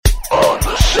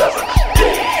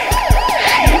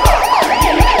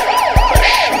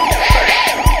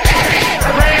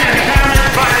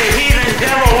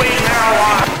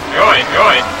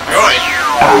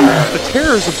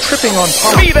fears of tripping on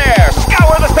pumps. Be there!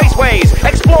 Scour the spaceways!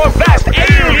 Explore vast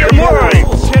alien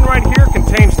worlds! Tin right here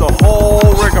contains the whole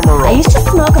rigmarole. I used to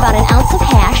smoke about an ounce of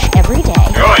hash every day.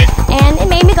 Good. And it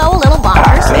made me go a little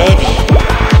bonkers. Maybe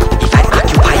if I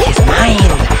occupy his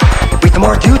mind with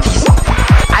more duties,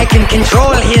 I can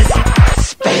control his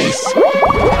space.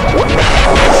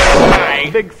 Hi.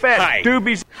 Big fat Hi.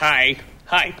 doobies. Hi.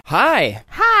 Hi. Hi.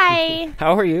 Hi.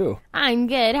 How are you? I'm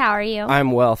good. How are you?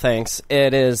 I'm well, thanks.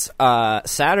 It is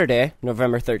Saturday,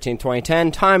 November 13th,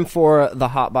 2010. Time for the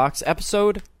Hotbox,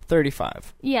 episode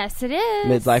 35. Yes, it is.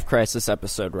 Midlife crisis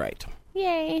episode, right.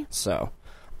 Yay. So,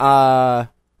 I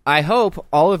hope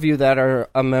all of you that are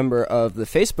a member of the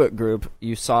Facebook group,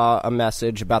 you saw a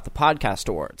message about the podcast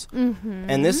awards. Mm-hmm.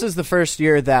 And this is the first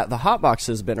year that the Hotbox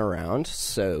has been around,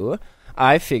 so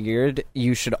I figured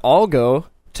you should all go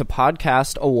to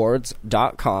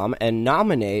podcastawards.com and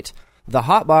nominate the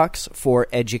Hotbox for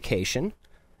education.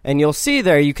 And you'll see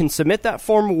there you can submit that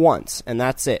form once, and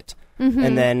that's it. Mm-hmm.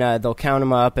 And then they'll count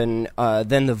them up, and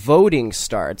then the voting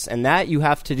starts. And that you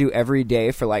have to do every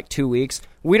day for like 2 weeks.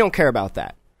 We don't care about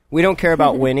that. We don't care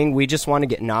about winning. We just want to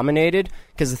get nominated.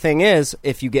 Because the thing is,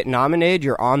 if you get nominated,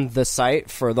 you're on the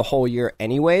site for the whole year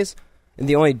anyways. And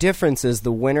the only difference is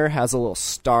the winner has a little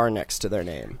star next to their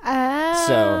name. Oh.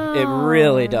 So it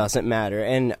really doesn't matter.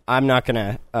 And I'm not going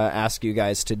to ask you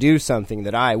guys to do something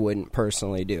that I wouldn't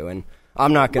personally do. And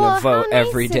I'm not going to vote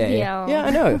every day. Yeah, I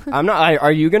know. I'm not.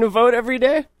 Are you going to vote every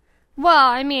day? Well,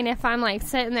 I mean, if I'm like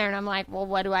sitting there and I'm like, well,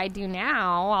 what do I do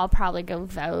now? I'll probably go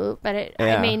vote. But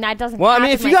I mean, that doesn't. Well, I happen,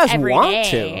 mean, if you guys every want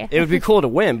day. to, it would be cool to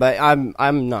win. But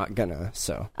I'm not gonna.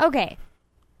 So Okay.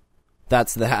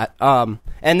 that's that.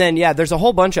 And then there's a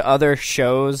whole bunch of other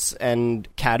shows and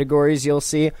categories you'll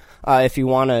see. If you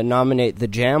want to nominate the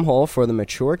Jam Hole for the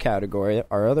mature category,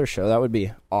 our other show, that would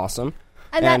be awesome.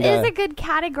 And that is a good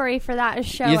category for that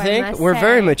show. You think? I must We're say.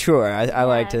 very mature. I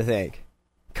like to think.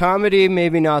 Comedy,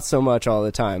 maybe not so much all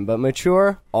the time, but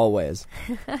mature, always.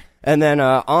 And then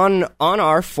on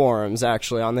our forums,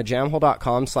 actually, on the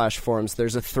jamhole.com/forums,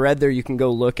 there's a thread there you can go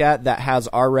look at that has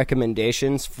our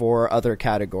recommendations for other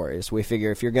categories. We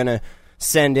figure if you're going to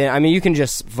send in, I mean, you can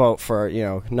just vote for,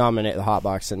 nominate the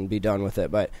Hotbox and be done with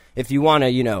it. But if you want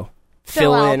to,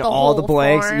 fill in all the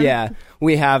blanks, form.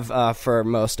 we have for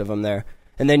most of them there.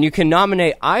 And then you can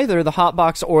nominate either the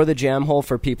Hotbox or the Jam Hole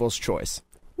for People's Choice.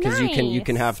 Because you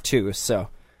can have two. So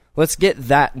let's get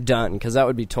that done, because that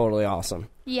would be totally awesome.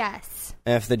 Yes.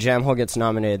 And if the Jam Hole gets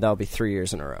nominated, that'll be 3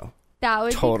 years in a row. That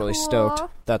would totally be cool.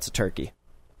 stoked. That's a turkey.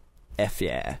 F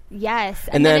yeah. Yes.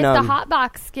 And then then, if the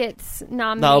Hotbox gets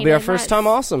nominated, that'll be our first time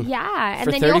awesome. Yeah. And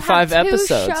for then 35 you'll have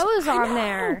episodes. 2 shows on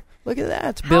there. Look at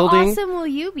that. How awesome will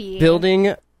you be?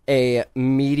 Building a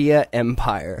media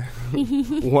empire.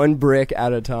 One brick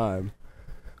at a time.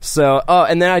 So,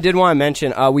 and then I did want to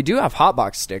mention, we do have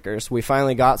Hotbox stickers. We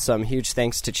finally got some. Huge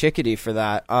thanks to Chickadee for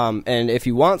that. And if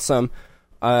you want some,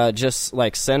 just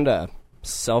send a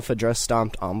self-addressed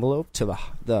stamped envelope to the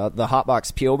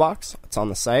Hotbox P.O. Box. It's on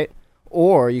the site.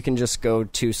 Or you can just go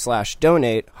to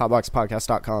 /donate,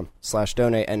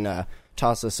 hotboxpodcast.com/donate, and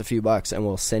toss us a few bucks, and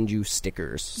we'll send you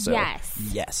stickers. So,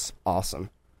 yes, awesome.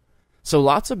 So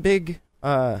lots of big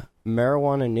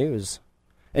marijuana news.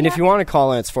 And if you want to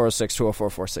call in, it's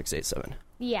 406-204-4687.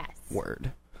 Yes.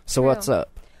 Word. So True. what's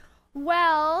up?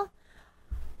 Well,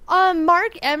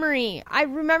 Mark Emery, I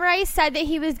remember I said that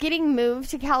he was getting moved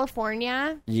to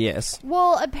California. Yes.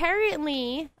 Well,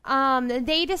 apparently,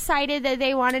 they decided that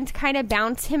they wanted to kind of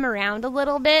bounce him around a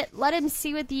little bit, let him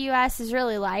see what the U.S. is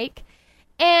really like.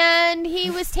 And he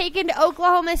was taken to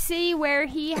Oklahoma City, where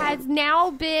he has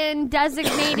now been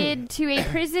designated to a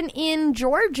prison in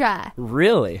Georgia.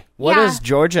 Really? What does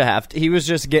Georgia have to... He was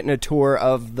just getting a tour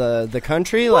of the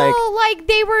country? Well,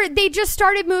 they just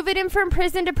started moving him from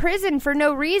prison to prison for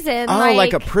no reason. Oh,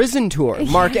 like a prison tour.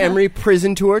 Mark Emery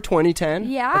Prison Tour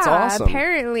 2010? Yeah, that's awesome.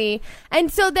 Apparently.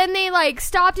 And so then they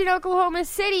stopped in Oklahoma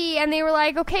City, and they were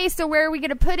like, okay, so where are we going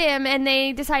to put him? And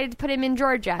they decided to put him in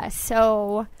Georgia.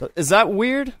 So... Is that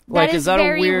weird? Is that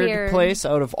a weird place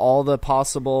out of all the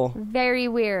possible... Very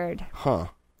weird. Huh.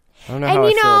 I don't know how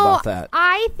I feel about that.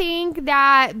 I think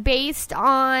that based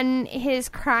on his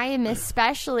crime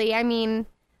especially, I mean,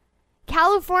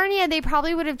 California, they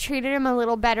probably would have treated him a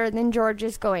little better than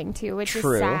Georgia's going to, which is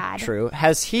sad. True.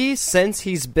 Has he, since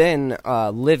he's been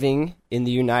living in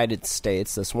the United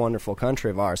States, this wonderful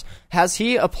country of ours, has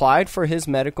he applied for his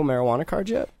medical marijuana card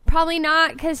yet? Probably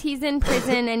not, because he's in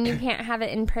prison and you can't have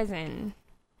it in prison.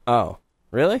 Oh,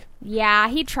 really? Yeah,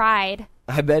 he tried.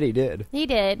 I bet he did. He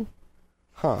did.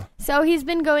 Huh. So he's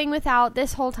been going without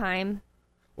this whole time.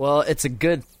 Well, it's a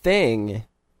good thing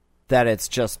that it's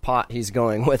just pot he's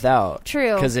going without.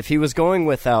 True. Because if he was going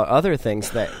without other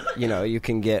things that, you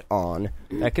can get on,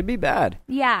 that could be bad.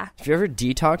 Yeah. Have you ever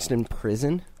detoxed in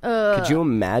prison? Could you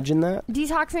imagine that?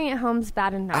 Detoxing at home's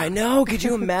bad enough. I know. Could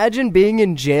you imagine being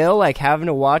in jail, like having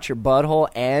to watch your butthole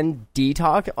and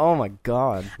detox? Oh, my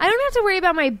God. I don't have to worry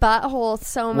about my butthole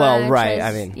so much. Well, right,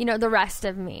 as, I mean... the rest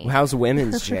of me. How's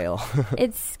women's jail?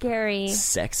 It's scary.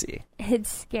 Sexy.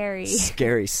 It's scary.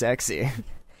 Scary sexy.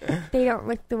 They don't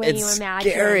look the way you It's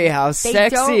imagine. scary how They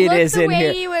sexy don't it look is the in way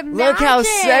here. you imagine. Look how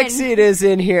sexy it is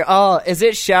in here. Oh, is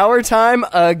it shower time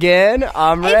again?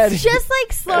 I'm ready. It's just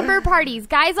like slumber parties.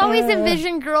 Guys always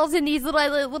envision girls in these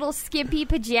little skimpy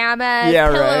pajamas,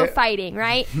 Yeah, pillow right. fighting,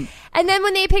 right? And then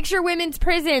when they picture women's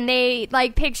prison, they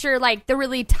picture the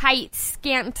really tight,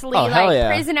 scantily hell yeah.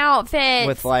 prison outfits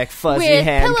With fuzzy with pillow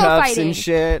handcuffs fighting. and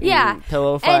shit. Yeah, And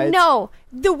pillow fights. And no,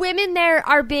 the women there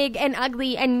are big and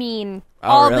ugly and mean Oh,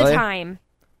 all really? the time.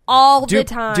 All Do the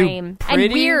time. pretty-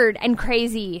 And weird and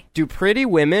crazy. Do pretty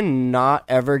women not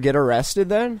ever get arrested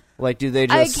then? Do they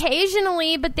just...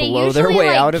 Occasionally, but they blow their usually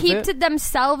way out of keep it? to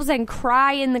themselves and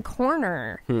cry in the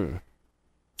corner.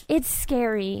 It's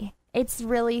scary. It's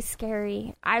really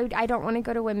scary. I don't want to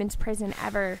go to women's prison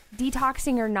ever.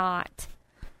 Detoxing or not.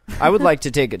 I would like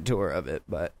to take a tour of it,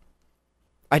 but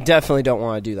I definitely don't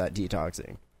want to do that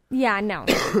detoxing. Yeah, no.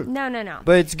 No.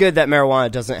 But it's good that marijuana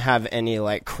doesn't have any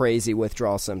crazy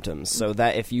withdrawal symptoms, so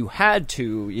that if you had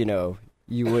to,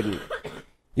 you wouldn't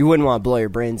want to blow your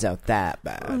brains out that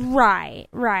bad.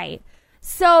 Right.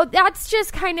 So that's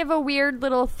just kind of a weird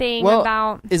little thing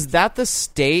about... Is that the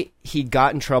state he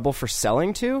got in trouble for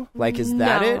selling to? Is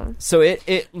that No. it? So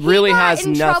it really he got has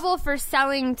in nothing... trouble for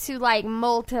selling to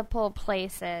multiple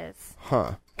places.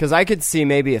 Huh. Because I could see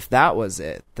maybe if that was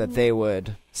it, that they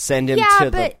would send him to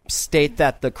the state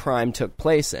that the crime took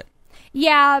place in.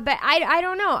 Yeah, but I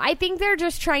don't know. I think they're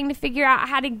just trying to figure out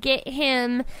how to get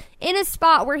him in a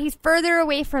spot where he's further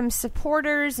away from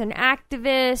supporters and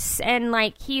activists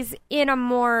and he's in a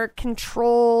more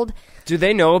controlled... Do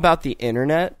they know about the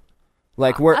internet?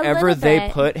 Wherever little they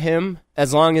bit. put him,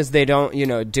 as long as they don't,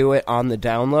 do it on the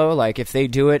down low, if they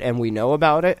do it and we know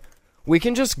about it, we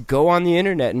can just go on the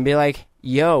internet and be like,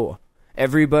 yo,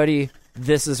 everybody,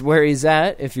 this is where he's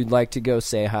at. If you'd like to go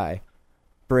say hi,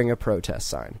 bring a protest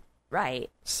sign. Right.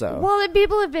 So. Well, and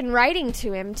people have been writing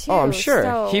to him, too. Oh, I'm sure.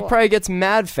 So... He probably gets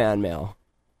mad fan mail.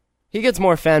 He gets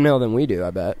more fan mail than we do,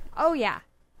 I bet. Oh, yeah.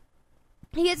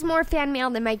 He gets more fan mail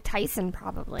than Mike Tyson,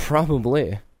 probably.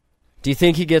 Probably. Do you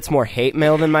think he gets more hate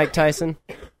mail than Mike Tyson?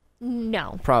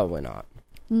 No. Probably not.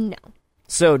 No.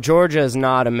 So Georgia is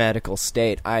not a medical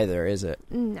state either, is it?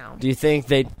 No. Do you think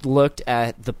they looked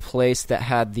at the place that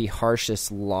had the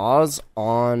harshest laws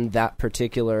on that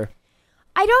particular...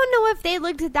 I don't know if they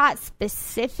looked at that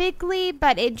specifically,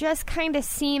 but it just kind of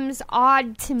seems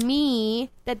odd to me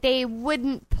that they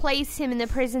wouldn't place him in the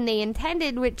prison they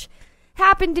intended, which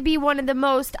happened to be one of the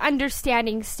most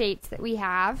understanding states that we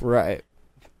have, Right.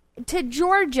 to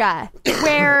Georgia,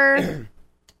 where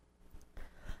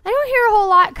I don't hear a whole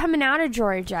lot coming out of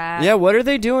Georgia. Yeah, what are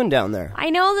they doing down there? I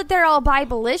know that they're all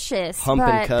Bibleicious, Humping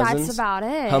but cousins? that's about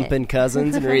it. Humping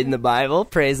cousins and reading the Bible,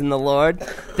 praising the Lord.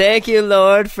 Thank you,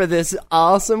 Lord, for this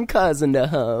awesome cousin to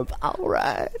hump. All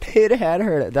right. It had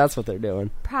heard it. That's what they're doing.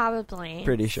 Probably.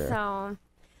 Pretty sure. So,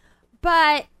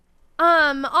 but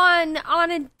on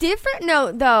a different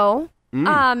note, though,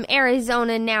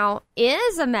 Arizona now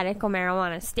is a medical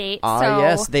marijuana state. So,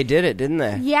 Yes, they did it, didn't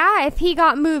they? yeah, if he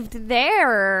got moved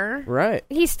there, Right.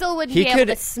 he still wouldn't He be could-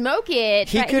 able to smoke it,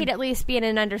 he but could- he'd at least be in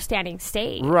an understanding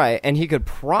state. Right, and he could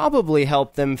probably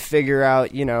help them figure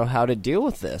out, how to deal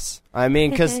with this. I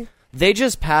mean, because they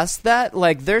just passed that.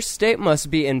 Their state must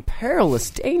be in perilous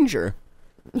danger.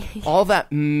 All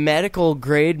that medical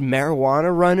grade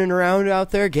marijuana running around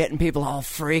out there, getting people all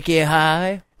freaky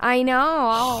high. I know.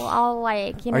 I'll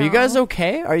Are you guys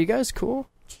okay? Are you guys cool?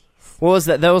 What was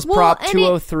that? That was Well, Prop and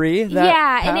 203?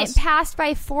 and it passed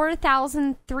by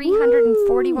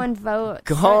 4,341 votes.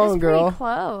 Go so it was on, girl. Pretty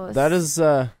close. That is,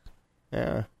 yeah.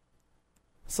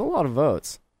 It's a lot of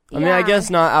votes. I mean, I Yeah. guess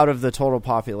not out of the total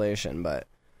population, but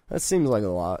that seems like a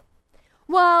lot.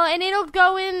 Well, and it'll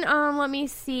go in, let me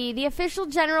see. The official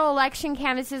general election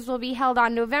canvases will be held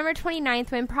on November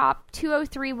 29th when Prop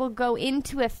 203 will go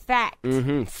into effect.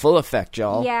 Mm-hmm. Full effect,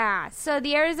 y'all. Yeah. So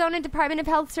the Arizona Department of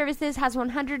Health Services has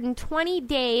 120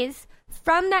 days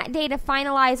from that day to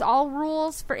finalize all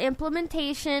rules for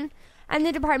implementation, and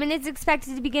the department is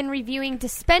expected to begin reviewing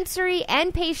dispensary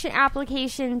and patient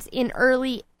applications in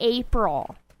early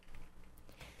April.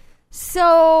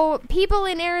 So people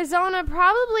in Arizona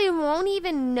probably won't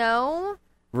even know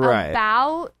Right.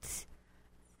 about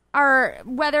or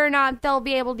whether or not they'll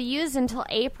be able to use until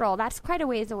April. That's quite a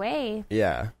ways away.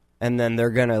 Yeah. And then they're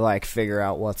going to like figure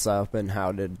out what's up and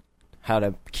how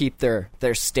to keep their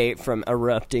state from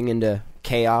erupting into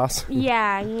chaos.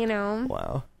 Yeah,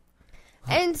 Wow.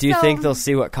 And Do you think they'll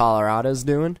see what Colorado's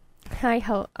doing? I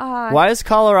hope. Why is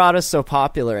Colorado so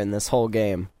popular in this whole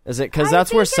game? Is it because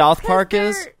that's where South Park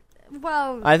is?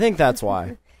 Well, I think that's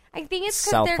why. I think it's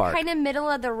South because they're Park. kind of middle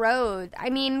of the road. I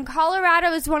mean,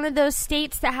 Colorado is one of those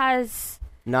states that has...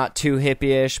 Not too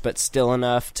hippie-ish, but still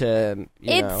enough to,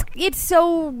 you know. It's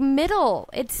so middle.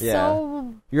 It's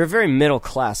so You're a very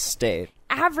middle-class state.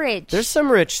 average. There's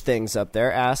some rich things up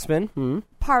there. Aspen.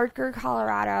 Parker,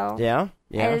 Colorado. Yeah.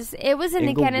 It was in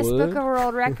the Guinness Inglewood. Book of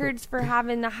World Records for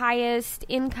having the highest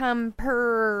income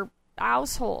per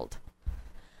household.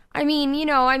 I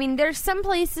mean, there's some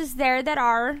places there that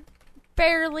are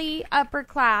fairly upper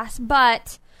class,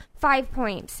 but 5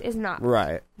 points is not.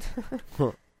 Right.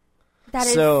 That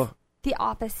is So- the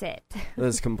opposite.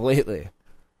 That's completely.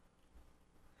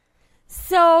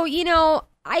 So,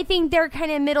 I think they're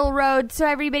kind of middle road, so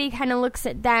everybody kind of looks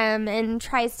at them and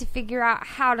tries to figure out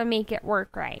how to make it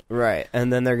work right. Right.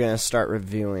 And then they're going to start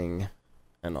reviewing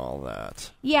and all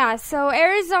that. Yeah, so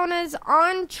Arizona's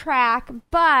on track,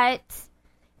 but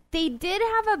they did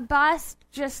have a bust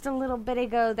just a little bit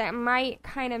ago that might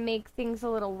kind of make things a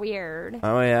little weird.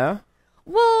 Oh, yeah?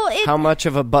 Well, How much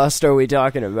of a bust are we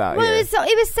talking about here? it was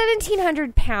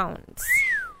 1,700 pounds,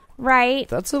 right?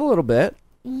 That's a little bit.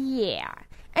 Yeah.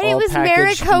 And All it was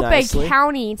packaged Maricopa nicely.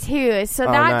 County, too, so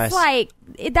Oh, that's nice.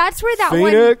 that's where that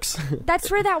Phoenix. that's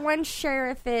where that one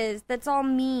sheriff is that's all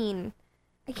mean.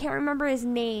 I can't remember his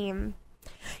name.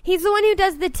 He's the one who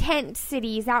does the tent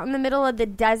cities out in the middle of the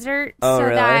desert Oh, so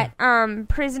really? that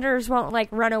prisoners won't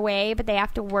run away, but they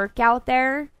have to work out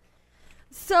there.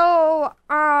 So,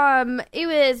 it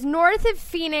was north of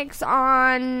Phoenix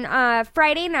on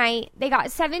Friday night. They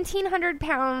got 1,700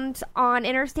 pounds on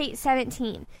Interstate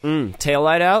 17.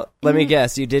 Taillight out? Let me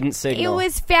guess. You didn't signal. It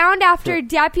was found after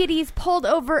deputies pulled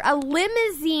over a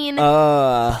limousine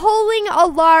Uh. pulling a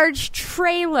large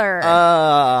trailer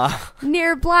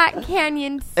near Black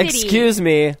Canyon City. Excuse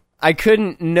me. I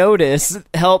couldn't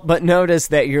help but notice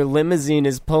that your limousine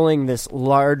is pulling this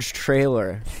large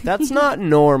trailer. That's not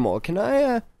normal. Can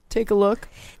I take a look?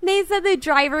 They said the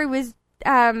driver was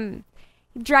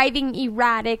driving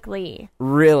erratically.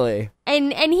 Really?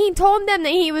 And he told them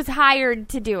that he was hired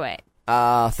to do it.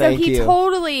 Thank So he you.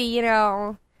 totally,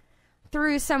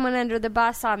 threw someone under the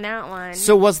bus on that one.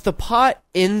 So was the pot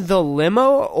in the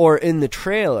limo or in the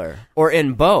trailer? Or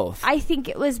in both? I think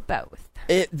it was both.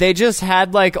 They just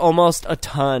had almost a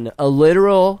ton, a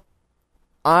literal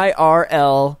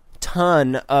IRL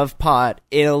ton of pot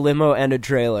in a limo and a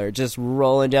trailer, just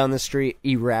rolling down the street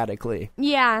erratically.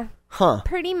 Yeah. Huh.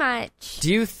 Pretty much.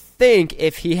 Do you think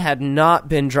if he had not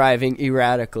been driving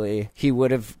erratically, he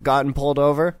would have gotten pulled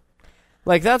over?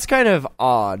 That's kind of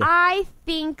odd. I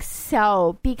think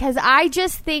so, because I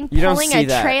just think You don't pulling see a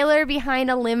that. trailer behind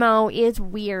a limo is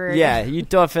weird. Yeah, you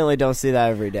definitely don't see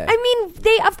that every day. I mean,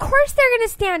 of course they're going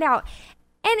to stand out.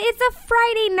 And it's a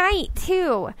Friday night,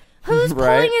 too. Who's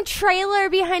Right. pulling a trailer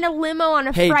behind a limo on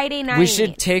a Hey, Friday night? we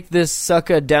should take this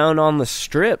sucker down on the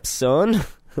strip, son.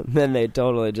 Then they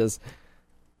totally just...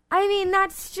 I mean,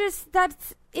 that's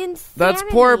insanity. That's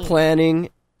poor planning.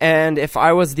 And if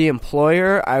I was the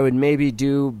employer, I would maybe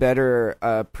do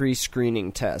better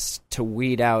pre-screening tests to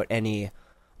weed out any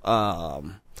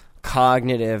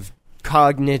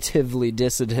cognitively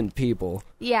dissident people.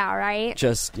 Yeah, right?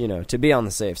 Just, to be on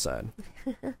the safe side.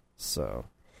 So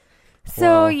So,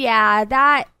 well. yeah,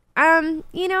 that... I mean,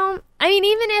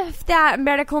 even if that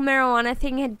medical marijuana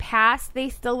thing had passed, they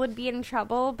still would be in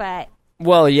trouble, but...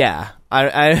 Well, yeah.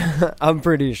 I'm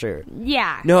pretty sure.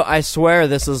 Yeah. No, I swear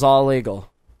this is all legal.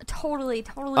 Totally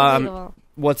legal.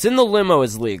 What's in the limo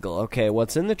is legal. Okay,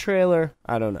 what's in the trailer,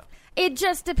 I don't know. It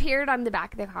just appeared on the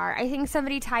back of the car. I think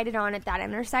somebody tied it on at that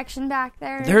intersection back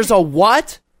there. There's a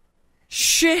what?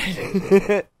 Shit.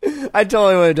 I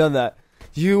totally would have done that.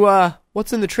 You,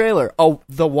 what's in the trailer? Oh,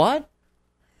 the what?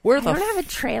 Where I don't have a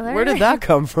trailer. Where did that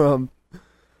come from?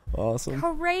 Awesome.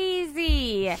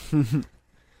 Crazy.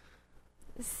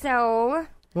 So,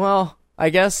 Well, I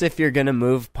guess if you're gonna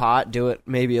move pot, do it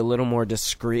maybe a little more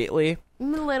discreetly. a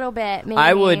little bit, maybe.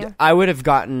 I would have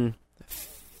gotten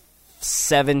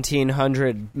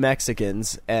 1,700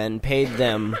 Mexicans and paid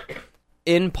them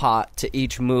in pot to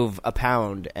each move a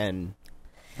pound, and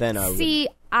then I would... See,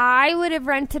 I would have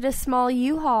rented a small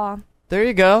U-Haul. There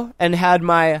you go. And had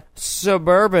my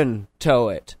Suburban tow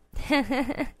it.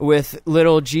 With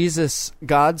little Jesus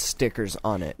God stickers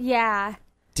on it. Yeah.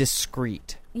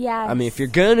 Discreet. Yeah. I mean, if you're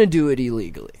gonna do it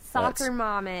illegally. Soccer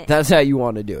mom it. That's how you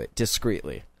want to do it,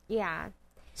 discreetly. Yeah.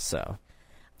 So,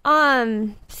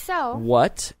 So.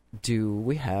 what do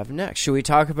we have next? Should we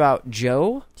talk about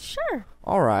Joe? Sure.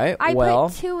 All right. I well,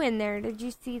 put 2 in there. Did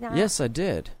you see that? yes, I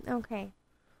did. Okay.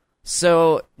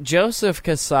 So, Joseph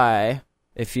Kasai,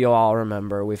 if you all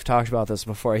remember, we've talked about this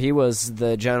before. He was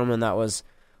the gentleman that was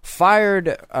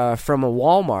fired from a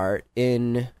Walmart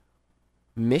in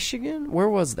Michigan. Where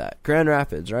was that? Grand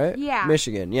Rapids, right? Yeah.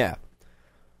 Michigan, yeah.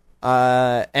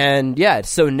 And yeah,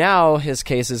 so now his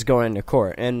case is going to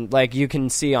court. And like you can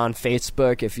see on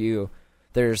Facebook, if you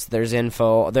there's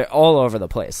info, they're all over the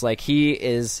place. Like he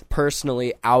is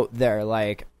personally out there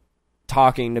like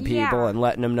talking to people and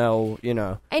letting them know, you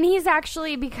know. And he's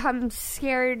actually become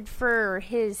scared for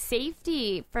his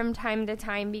safety from time to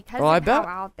time because of how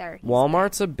out there he's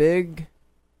Walmart's a big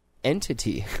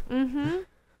entity. Mm-hmm.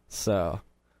 So,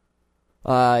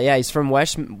 yeah, he's from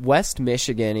West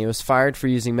Michigan. He was fired for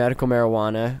using medical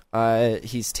marijuana.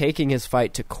 He's taking his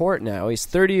fight to court now. He's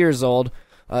 30 years old,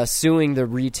 suing the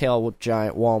retail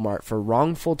giant Walmart for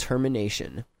wrongful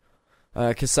termination.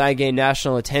 Kasai gained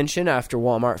national attention after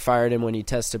Walmart fired him when he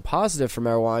tested positive for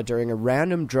marijuana during a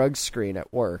random drug screen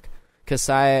at work.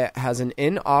 Kasai has an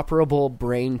inoperable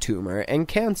brain tumor and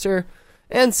cancer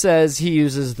and says he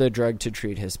uses the drug to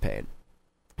treat his pain.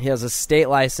 He has a state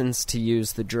license to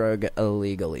use the drug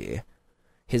illegally.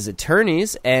 His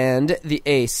attorneys and the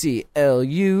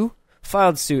ACLU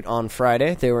filed suit on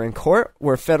Friday. They were in court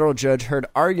where a federal judge heard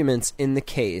arguments in the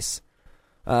case.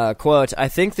 Quote, I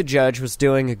think the judge was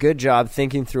doing a good job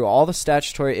thinking through all the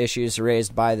statutory issues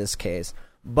raised by this case.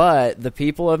 But the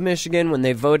people of Michigan, when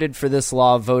they voted for this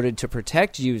law, voted to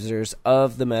protect users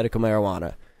of the medical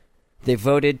marijuana. They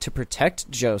voted to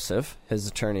protect Joseph, his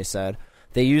attorney said.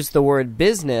 They used the word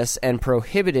business and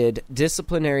prohibited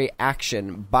disciplinary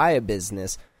action by a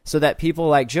business so that people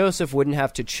like Joseph wouldn't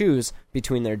have to choose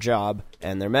between their job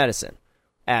and their medicine,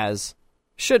 as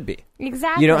should be.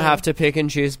 Exactly. You don't have to pick and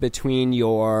choose between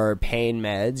your pain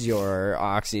meds, your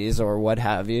oxys, or what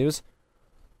have yous.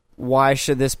 Why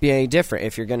should this be any different?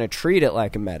 If you're going to treat it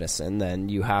like a medicine, then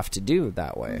you have to do it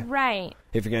that way. Right.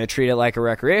 If you're going to treat it like a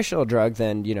recreational drug,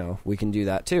 then, you know, we can do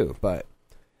that too. But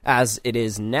as it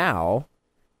is now,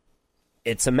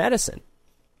 it's a medicine.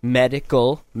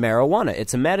 Medical marijuana.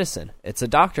 It's a medicine. It's a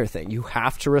doctor thing. You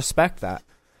have to respect that.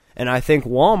 And I think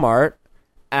Walmart,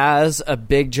 as a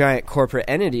big giant corporate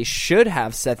entity, should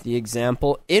have set the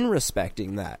example in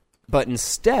respecting that. But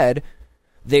instead,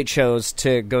 they chose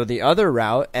to go the other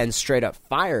route and straight up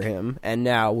fire him. And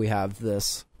now we have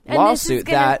this lawsuit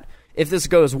that, if this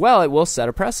goes well, it will set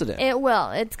a precedent. It will.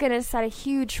 It's going to set a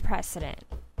huge precedent.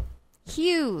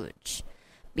 Huge.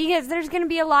 Because there's going to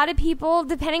be a lot of people,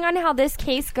 depending on how this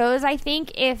case goes, I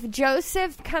think if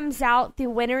Joseph comes out the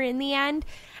winner in the end,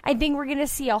 I think we're going to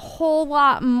see a whole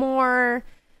lot more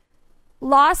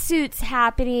lawsuits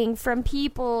happening from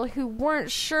people who weren't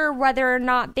sure whether or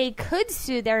not they could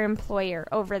sue their employer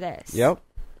over this. Yep.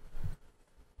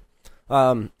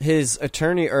 His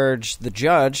attorney urged the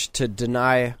judge to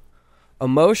deny a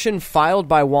motion filed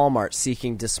by Walmart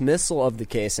seeking dismissal of the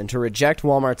case and to reject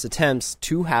Walmart's attempts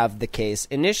to have the case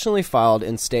initially filed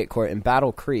in state court in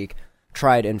Battle Creek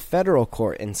tried in federal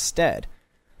court instead.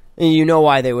 And you know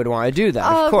why they would want to do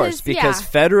that, of course, because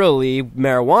federally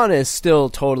marijuana is still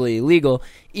totally illegal,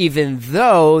 even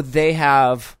though they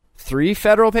have 3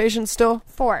 federal patients still?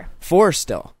 4. 4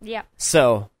 still. Yep.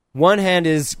 So, one hand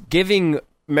is giving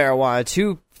marijuana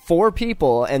to 4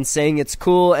 people and saying it's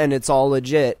cool and it's all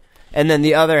legit. And then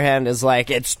the other hand is like,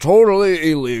 it's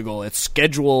totally illegal. It's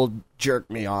scheduled, jerk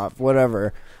me off,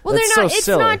 whatever. Well, That's they're not. so It's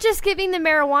silly. not just giving the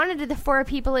marijuana to the 4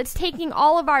 people. It's taking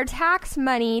all of our tax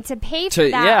money to pay for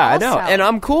that. Yeah, also. I know, and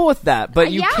I'm cool with that.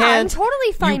 But you yeah, can't. I'm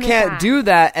totally fine You with can't that. do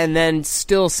that and then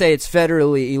still say it's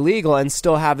federally illegal and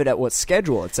still have it at what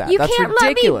schedule it's at. You That's can't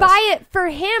ridiculous. let me buy it for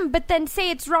him, but then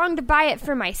say it's wrong to buy it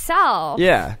for myself.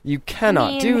 Yeah, you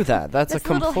cannot do that. That's a a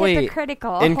little complete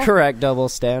hypocritical. incorrect double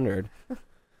standard.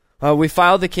 We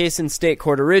filed the case in state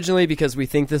court originally because we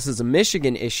think this is a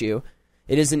Michigan issue.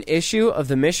 It is an issue of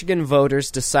the Michigan voters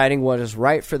deciding what is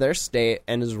right for their state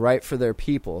and is right for their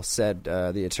people, said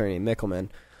the attorney Mickelman.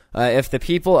 If the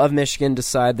people of Michigan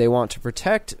decide they want to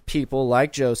protect people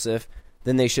like Joseph,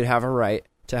 then they should have a right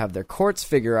to have their courts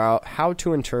figure out how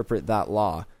to interpret that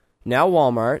law. Now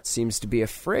Walmart seems to be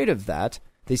afraid of that.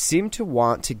 They seem to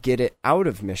want to get it out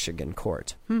of Michigan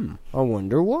court. I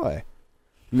wonder why.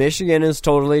 Michigan is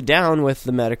totally down with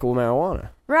the medical marijuana.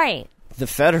 Right. The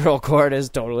federal court is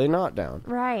totally not down.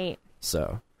 Right.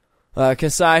 So,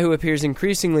 Kasai, who appears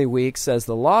increasingly weak, says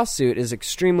the lawsuit is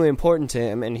extremely important to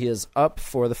him and he is up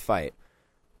for the fight.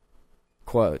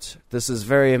 Quote, "This is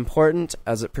very important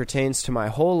as it pertains to my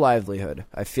whole livelihood.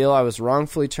 I feel I was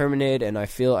wrongfully terminated and I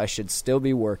feel I should still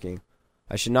be working.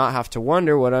 I should not have to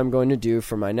wonder what I'm going to do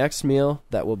for my next meal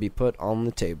that will be put on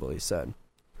the table," he said.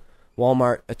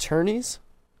 Walmart attorneys?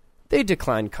 They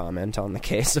declined comment on the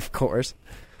case, of course.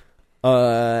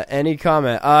 Any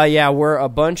comment? Yeah, we're a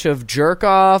bunch of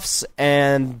jerk-offs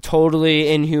and totally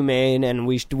inhumane, and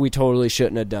we totally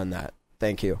shouldn't have done that.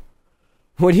 Thank you.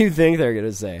 What do you think they're going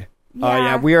to say?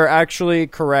 Yeah, we are actually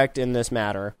correct in this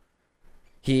matter.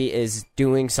 He is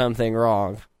doing something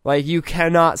wrong. Like, you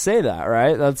cannot say that,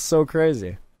 right? That's so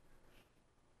crazy.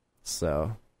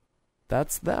 So,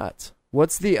 that's that.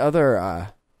 What's the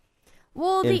other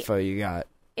info you got?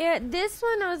 This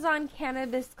one was on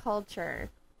cannabis culture.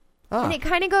 Ah. And it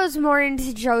kind of goes more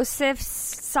into Joseph's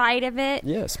side of it.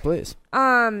 Yes, please.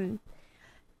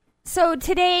 So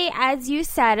today, as you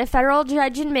said, a federal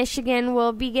judge in Michigan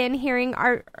will begin hearing,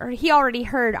 or he already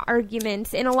heard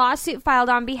arguments in a lawsuit filed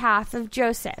on behalf of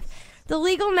Joseph, the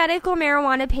legal medical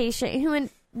marijuana patient who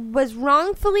was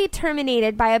wrongfully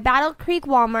terminated by a Battle Creek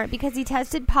Walmart because he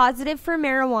tested positive for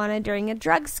marijuana during a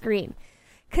drug screen.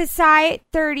 Kasai,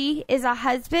 30, is a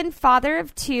husband, father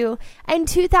of 2, and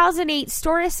 2008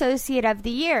 Store Associate of the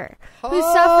Year, who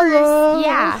suffers...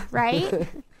 Yeah, right?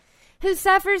 Who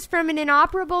suffers from an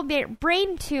inoperable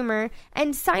brain tumor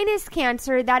and sinus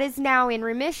cancer that is now in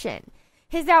remission.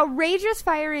 His outrageous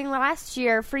firing last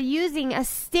year for using a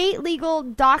state-legal,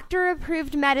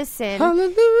 doctor-approved medicine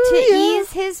to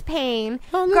ease his pain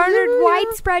garnered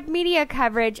widespread media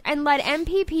coverage and led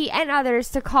MPP and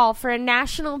others to call for a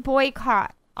national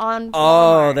boycott on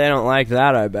Walmart. Oh, they don't like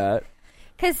that, I bet.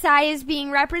 Kasai is being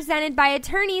represented by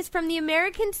attorneys from the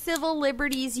American Civil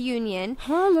Liberties Union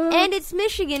and its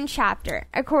Michigan chapter.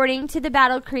 According to the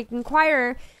Battle Creek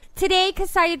Inquirer, today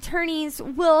Kasai attorneys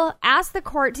will ask the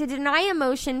court to deny a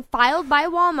motion filed by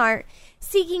Walmart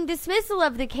seeking dismissal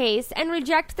of the case and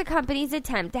reject the company's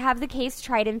attempt to have the case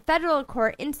tried in federal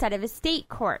court instead of a state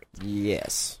court.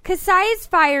 Yes. Kasai's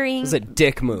firing This is a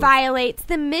dick move. violates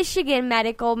the Michigan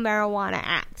Medical Marijuana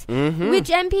Act, which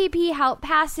MPP helped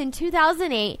pass in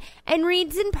 2008 and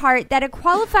reads in part that a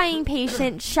qualifying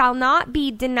patient shall not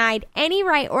be denied any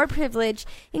right or privilege,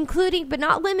 including but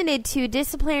not limited to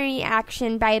disciplinary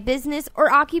action by a business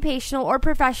or occupational or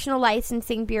professional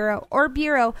licensing bureau or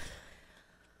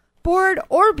board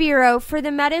or bureau for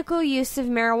the medical use of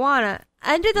marijuana.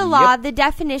 Under the law, the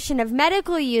definition of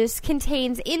medical use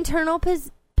contains internal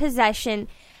possession,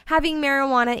 having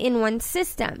marijuana in one's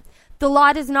system. The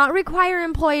law does not require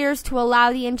employers to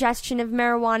allow the ingestion of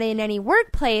marijuana in any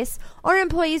workplace or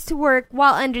employees to work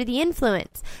while under the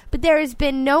influence. But there has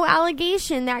been no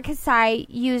allegation that Kasai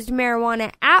used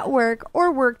marijuana at work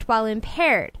or worked while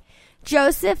impaired.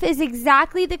 Joseph is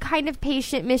exactly the kind of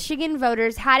patient Michigan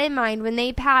voters had in mind when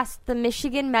they passed the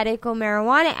Michigan Medical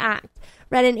Marijuana Act,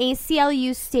 read an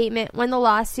ACLU statement when the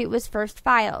lawsuit was first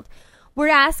filed. We're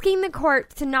asking the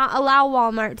court to not allow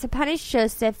Walmart to punish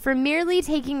Joseph for merely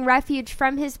taking refuge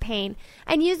from his pain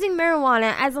and using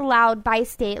marijuana as allowed by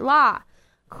state law.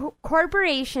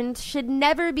 Corporations should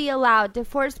never be allowed to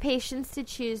force patients to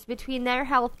choose between their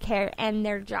health care and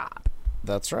their job.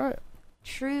 That's right.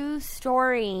 True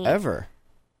story. Ever.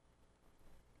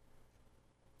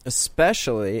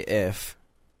 Especially if,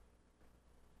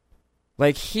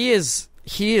 like, he is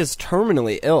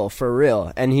terminally ill for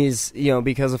real, and he's,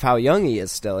 because of how young he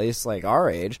is still, he's like our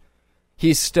age,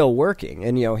 he's still working,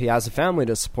 and he has a family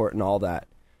to support and all that.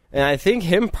 And I think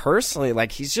him personally,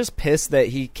 like, he's just pissed that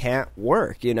he can't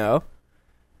work, and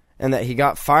that he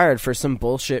got fired for some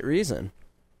bullshit reason.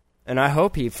 And I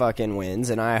hope he fucking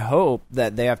wins, and I hope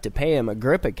that they have to pay him a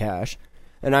grip of cash,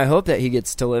 and I hope that he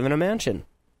gets to live in a mansion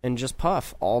and just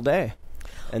puff all day.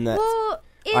 And that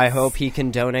I hope he can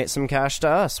donate some cash to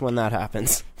us when that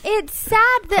happens. It's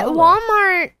sad that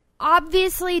Walmart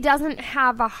obviously doesn't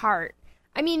have a heart.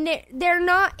 I mean, they're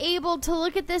not able to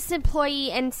look at this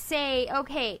employee and say,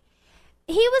 okay,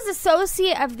 he was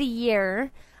Associate of the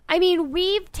Year. I mean,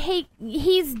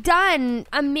 he's done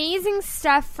amazing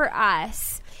stuff for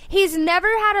us. He's never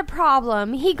had a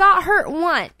problem. He got hurt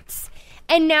once.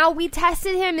 And now we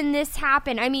tested him and this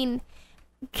happened. I mean,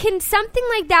 can something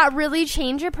like that really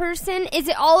change a person? Is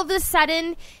it all of a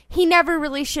sudden he never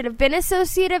really should have been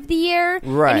Associate of the Year?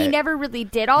 Right. And he never really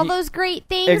did all those great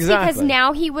things? Exactly. Because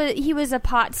now he was a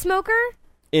pot smoker?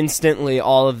 Instantly,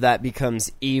 all of that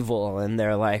becomes evil. And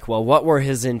they're like, well, what were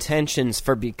his intentions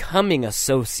for becoming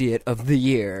Associate of the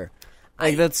Year?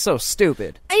 Like, that's so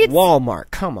stupid.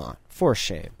 Walmart, come on. For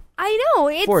shame. I know.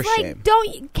 It's For like, shame.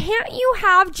 can't you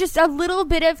have just a little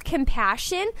bit of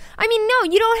compassion? I mean,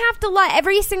 no, you don't have to let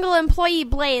every single employee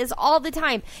blaze all the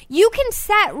time. You can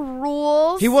set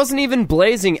rules. He wasn't even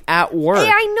blazing at work.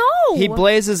 Hey, I know. He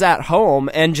blazes at home,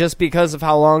 and just because of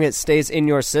how long it stays in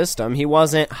your system, he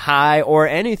wasn't high or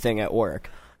anything at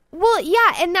work. Well,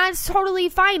 yeah, and that's totally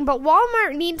fine, but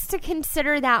Walmart needs to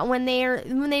consider that when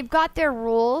they've got their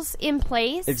rules in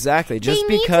place. Exactly. Just They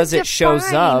need because to it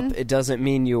shows up, define- it doesn't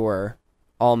mean you were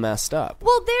all messed up.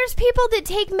 Well, there's people that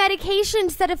take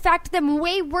medications that affect them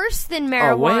way worse than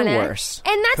marijuana. Oh, way worse.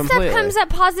 And that Completely. stuff comes up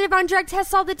positive on drug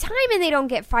tests all the time, and they don't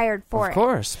get fired for it. Of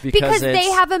course, because they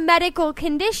it's- have a medical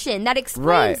condition that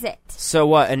explains Right. it. So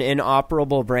what? An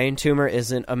inoperable brain tumor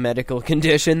isn't a medical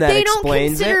condition that They don't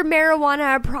explains consider it?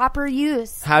 marijuana a proper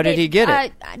use. How did he get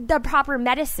it? The proper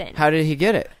medicine. How did he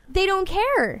get it? They don't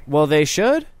care Well, they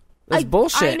should. That's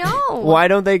bullshit. I know. Why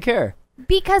don't they care?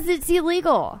 because it's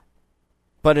illegal.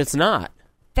 But it's not.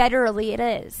 Federally, it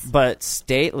is. But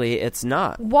stately, it's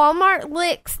not. Walmart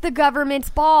licks the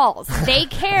government's balls. They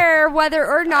care whether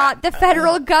or not the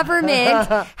federal government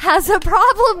has a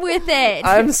problem with it.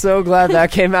 I'm so glad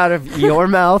that came out of your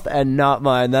mouth and not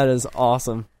mine. That is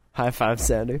awesome. High five,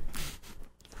 Sandy.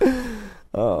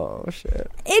 Oh, shit.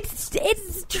 It's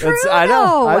true, I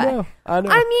though. know. I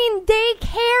mean, they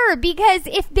care because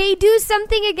if they do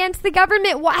something against the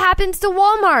government, what happens to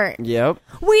Walmart? Yep.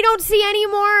 We don't see any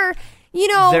more,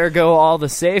 There go all the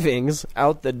savings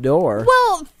out the door.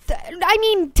 Well, I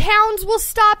mean, towns will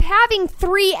stop having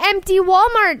 3 empty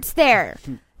Walmarts there.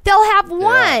 They'll have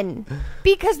one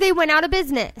because they went out of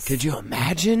business. Could you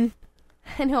imagine?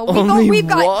 I know. Only We've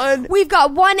one?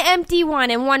 got one empty one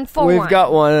and one full We've one.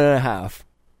 got 1.5.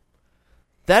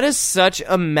 That is such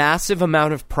a massive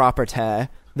amount of property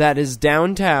that is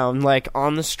downtown, like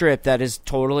on the strip, that is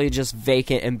totally just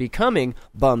vacant and becoming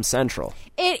bum central.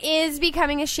 It is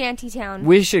becoming a shanty town.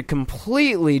 We should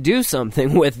completely do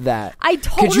something with that. I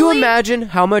Could you totally- imagine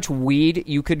how much weed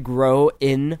you could grow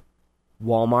in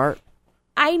Walmart?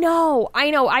 I know.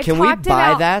 Can we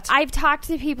buy that? I've talked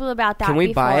to people about that Can we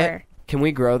before. buy it? Can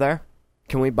we grow there?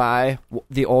 Can we buy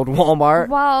the old Walmart?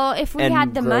 Well, if we And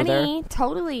had the grow money,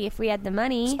 totally, if we had the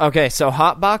money. Okay, so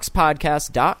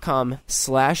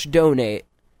hotboxpodcast.com/donate.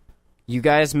 You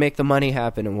guys make the money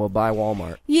happen and we'll buy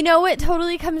Walmart. You know what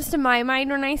totally comes to my mind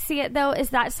when I see it, though, is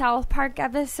that South Park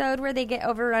episode where they get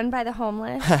overrun by the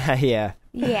homeless. Yeah.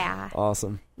 Yeah.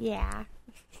 Awesome. Yeah.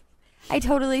 I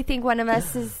totally think one of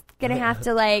us is going to have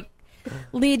to,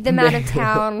 lead them out of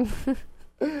town.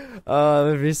 Oh,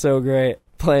 that'd be so great.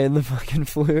 Playing the fucking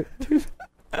flute.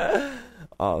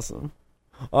 Awesome.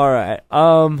 All right.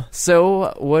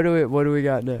 So what do we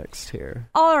got next here?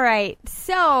 All right.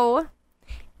 So,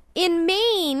 in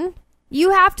Maine,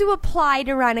 you have to apply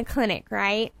to run a clinic,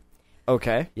 right?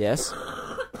 Okay. Yes.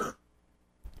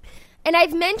 And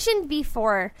I've mentioned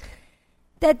before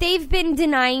that they've been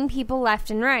denying people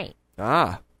left and right.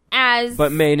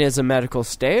 But Maine is a medical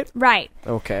state? Right.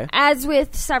 Okay. As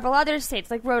with several other states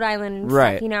like Rhode Island and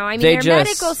Right. stuff, I mean, They they're just-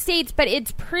 medical states, but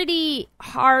it's pretty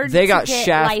hard They to got get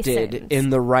shafted licensed. in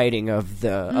the writing of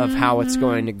how it's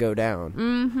going to go down.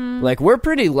 Mm-hmm. Like, we're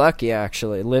pretty lucky,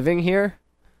 actually, living here.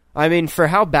 I mean, for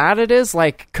how bad it is,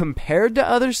 compared to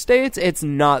other states, it's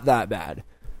not that bad.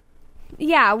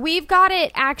 Yeah, we've got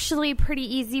it actually pretty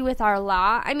easy with our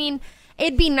law. I mean,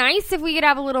 it'd be nice if we could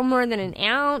have a little more than an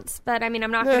ounce, but I mean,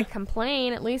 I'm not going to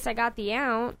complain. At least I got the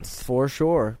ounce, For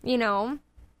sure. But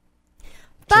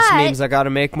Just means I gotta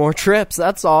make more trips,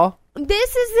 that's all.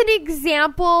 this is an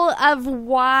example of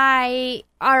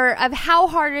of how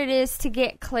hard it is to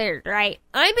get cleared, right?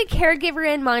 I'm a caregiver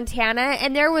in Montana,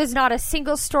 and there was not a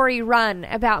single story run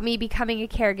about me becoming a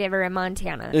caregiver in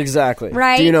Montana. Exactly.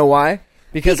 Right? Do you know why?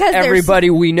 Because there's- everybody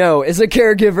we know is a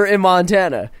caregiver in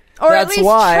Montana. Or That's at least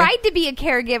why. tried to be a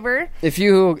caregiver. If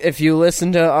you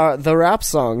listen to the rap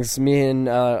songs me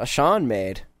and Sean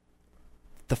made,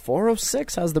 the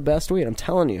 406 has the best weed. I'm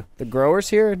telling you, the growers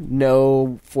here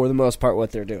know for the most part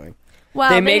what they're doing. Well,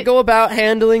 They may go about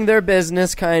handling their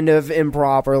business kind of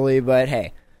improperly, but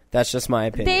hey, that's just my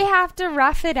opinion. They have to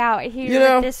rough it out here You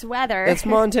know, with this weather. It's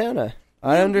Montana.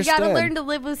 I understand. You gotta learn to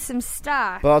live with some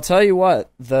stuff. But I'll tell you what,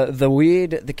 the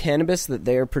weed, the cannabis that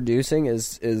they are producing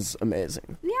is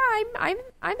amazing. Yeah, I'm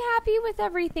happy with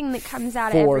everything that comes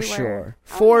out For everywhere. sure.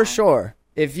 Oh, For yeah.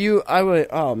 sure.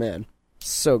 Oh man,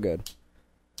 so good.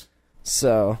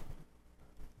 So,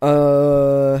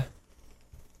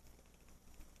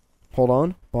 hold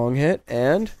on, bong hit,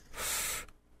 and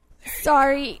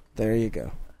Sorry. there you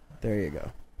go. There you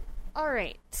go. All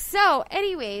right. So,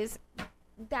 anyways,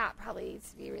 that probably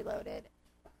needs to be reloaded.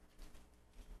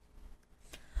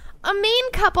 A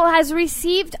Maine couple has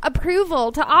received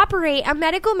approval to operate a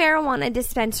medical marijuana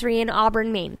dispensary in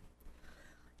Auburn, Maine.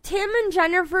 Tim and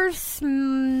Jennifer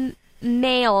Smales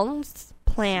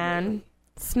plan.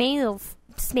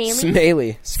 Smaley.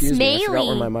 Excuse me, I forgot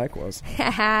where my mic was.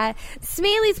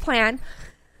 Smaley's plan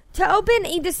to open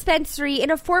a dispensary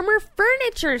in a former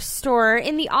furniture store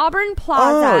in the Auburn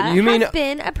Plaza has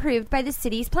been approved by the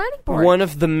city's planning board. One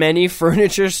of the many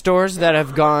furniture stores that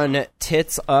have gone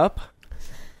tits up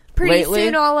Pretty lately?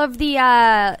 soon, all of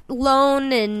the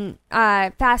loan and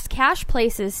fast cash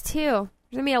places too.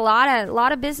 There's gonna be a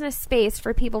lot of business space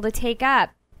for people to take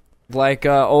up, like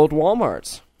old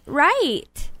Walmarts.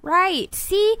 Right.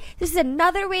 See, this is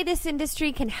another way this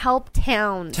industry can help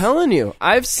towns. Telling you,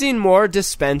 I've seen more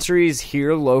dispensaries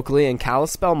here locally in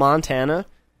Kalispell, Montana,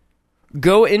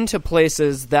 go into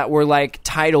places that were like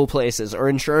title places or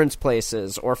insurance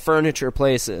places or furniture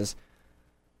places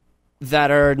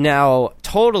that are now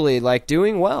totally like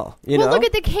doing well. You know, look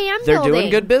at the KM They're building. doing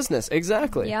good business.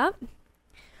 Exactly. Yep.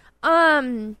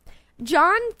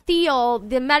 John Thiel,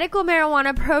 the medical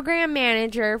marijuana program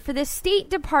manager for the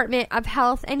State Department of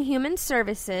Health and Human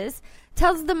Services,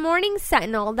 tells the Morning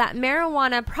Sentinel that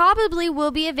marijuana probably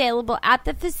will be available at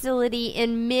the facility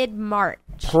in mid-March.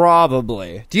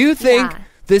 Probably. Do you think Yeah.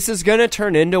 this is going to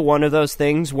turn into one of those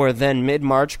things where then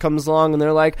mid-March comes along and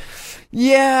they're like,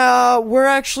 yeah, we're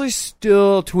actually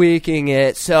still tweaking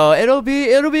it, so it'll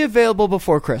be available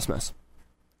before Christmas.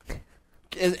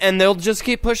 And they'll just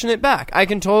keep pushing it back. I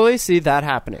can totally see that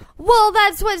happening. Well,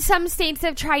 that's what some states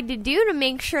have tried to do to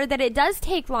make sure that it does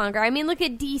take longer. I mean, look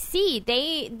at D.C.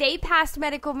 They passed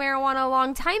medical marijuana a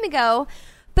long time ago,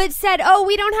 but said, oh,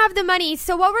 we don't have the money,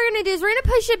 so what we're going to do is we're going to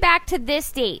push it back to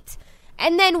this date.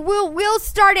 And then we'll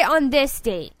start it on this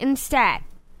date instead.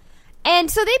 And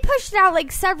so they pushed it out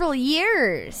like several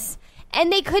years. And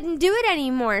they couldn't do it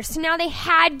anymore. So now they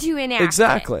had to enact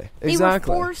Exactly. it. They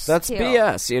Exactly. were forced That's to.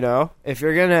 BS, you know? If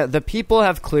you're gonna... The people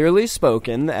have clearly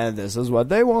spoken, and this is what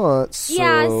they want, so...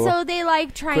 Yeah, so they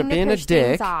like trying quit to being push a dick.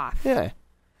 things off. Yeah.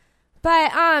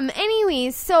 But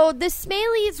anyways, so the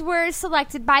Smaleys were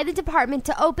selected by the department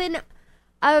to open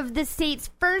of the state's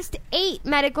first 8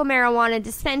 medical marijuana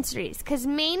dispensaries, because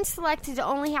Maine selected to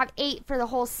only have 8 for the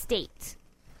whole state.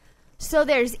 So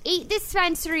there's 8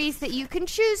 dispensaries that you can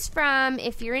choose from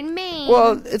if you're in Maine.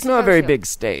 Well, it's to not a go very to. big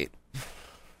state.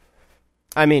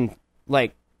 I mean,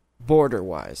 like,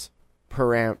 border-wise.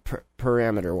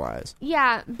 Parameter-wise.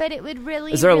 Yeah, but it would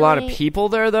really... Is there a lot of really- people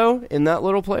there, though, in that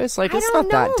little place? Like, I it's don't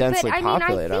not know, that densely but,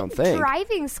 populated, I don't think.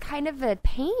 driving's kind of a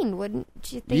pain, wouldn't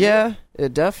you think? Yeah,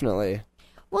 it definitely.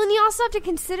 Well, and you also have to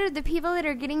consider the people that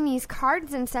are getting these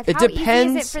cards and stuff. It How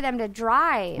depends- easy is it for them to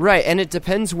drive? Right, and it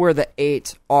depends where the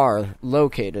 8 are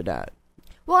located at.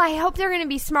 Well, I hope they're going to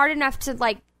be smart enough to,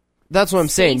 like... That's what I'm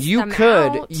saying. Space You them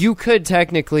could out.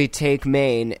 technically take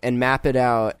Maine and map it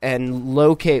out and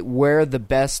locate where the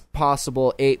best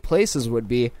possible 8 places would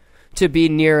be to be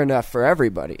near enough for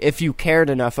everybody, if you cared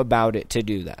enough about it to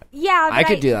do that. Yeah, but I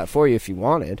could do that for you if you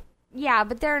wanted. Yeah,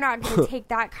 but they're not going to take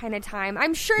that kind of time.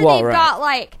 I'm sure Well, they've right. got,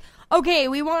 like... Okay,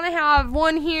 we want to have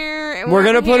one here, and We're one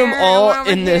gonna put here, them all and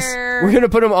one in this. here. We're gonna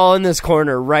put them all in this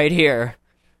corner right here,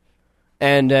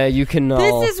 and you can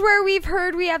all. This is where we've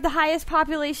heard we have the highest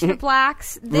population of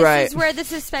blacks. This Right. is where the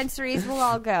dispensaries will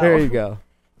all go. There you go.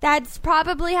 That's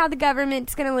probably how the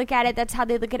government's going to look at it. That's how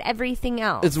they look at everything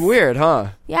else. It's weird,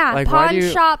 huh? Yeah, Like, why pawn do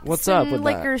you- shops what's up and with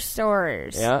that? liquor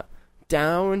stores. Yeah.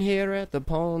 Down here at the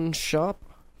pawn shop.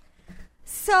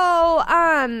 So,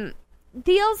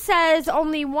 Thiel says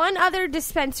only one other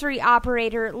dispensary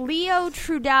operator, Leo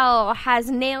Trudell, has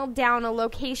nailed down a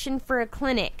location for a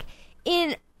clinic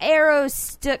in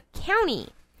Aroostook County.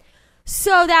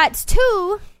 So that's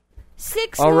 2.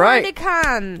 6 All more right. to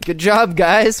come. Good job,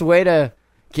 guys. Way to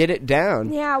get it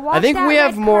down. Yeah, walk I think that we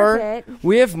have red more. carpet.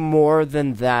 We have more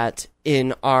than that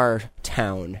in our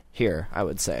town here, I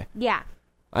would say. Yeah.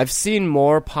 I've seen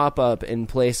more pop up in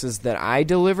places that I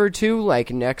deliver to,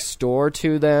 like next door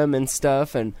to them and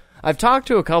stuff. And I've talked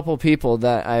to a couple people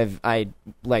that I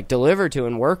like deliver to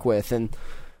and work with. And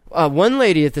one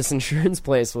lady at this insurance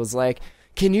place was like,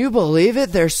 "Can you believe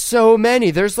it? There's so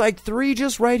many. There's like 3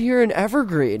 just right here in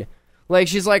Evergreen." Like,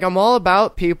 she's like, I'm all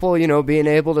about people, you know, being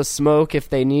able to smoke if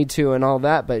they need to and all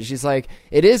that. But she's like,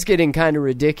 it is getting kind of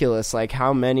ridiculous, like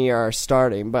how many are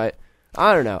starting. But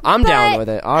I don't know. I'm down with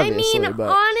it, obviously. I mean, but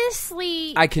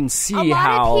honestly, I can a see lot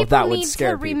how of people that would need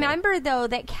scare to people. remember, though,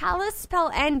 that Kalispell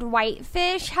and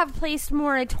Whitefish have placed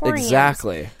moratoriums.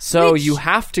 Exactly. So which- you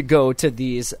have to go to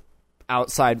these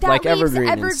outside, That like leaves Evergreen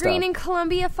and Evergreen stuff. and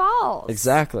Columbia Falls.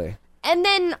 Exactly. and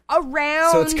then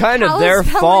around. So it's kind of their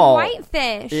Kalispell fault. And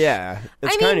Whitefish. Yeah,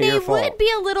 it's I kind mean, of they your fault. would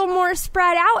be a little more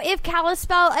spread out if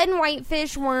Kalispell and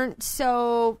Whitefish weren't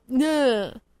so.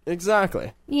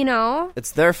 Exactly. You know?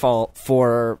 It's their fault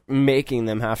for making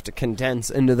them have to condense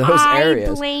into those areas.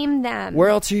 I blame them. Where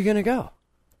else are you going to go?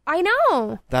 I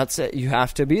know. That's it. You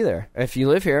have to be there. If you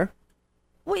live here.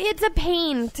 Well, it's a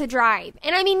pain to drive.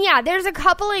 And I mean, yeah, there's a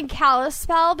couple in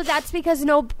Kalispell, but that's because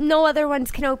no other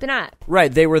ones can open up.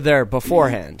 Right, they were there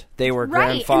beforehand. They were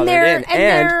Right, grandfathered and in.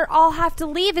 they're all have to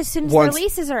leave as soon as their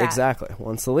leases are up. Exactly.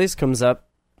 Once the lease comes up,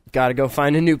 got to go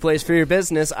find a new place for your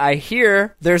business. I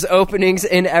hear there's openings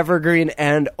in Evergreen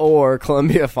and or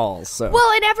Columbia Falls. So. Well,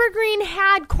 and Evergreen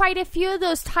had quite a few of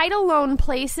those title loan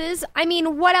places. I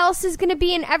mean, what else is going to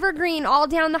be in Evergreen all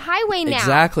down the highway now?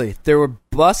 Exactly. There were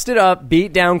busted up,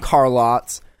 beat down car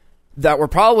lots that were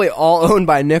probably all owned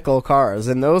by nickel cars,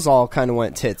 and those all kind of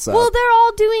went tits up. Well, they're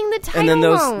all doing the title and then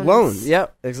those loans.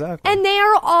 Yep, exactly. And they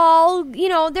are all,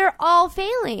 they're all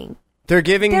failing. They're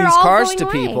giving They're these all cars going to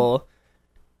away. people,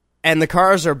 and the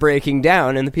cars are breaking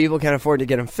down, and the people can't afford to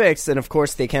get them fixed, and of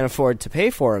course they can't afford to pay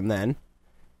for them then.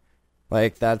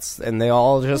 And they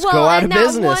all just go out of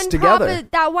business together.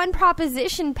 That one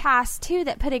proposition passed, too,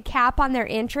 that put a cap on their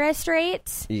interest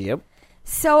rates. Yep.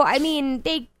 So, I mean,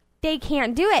 they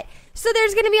can't do it. So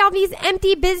there's going to be all these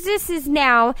empty businesses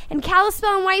now, and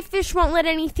Kalispell and Whitefish won't let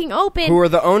anything open. Who are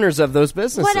the owners of those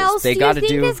businesses? What else they do you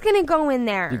think is going to go in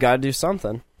there? You got to do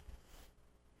something.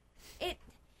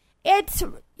 It's,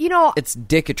 It's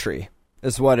dicketry,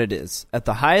 is what it is. At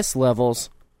the highest levels,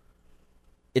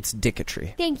 it's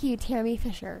dicketry. Thank you, Tammy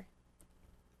Fisher.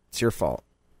 It's your fault.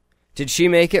 Did she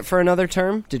make it for another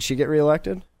term? Did she get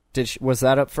reelected? Was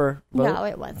that up for vote? No,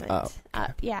 it wasn't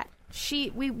up yet.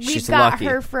 We've She's got lucky.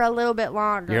 her for a little bit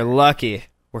longer. You're lucky.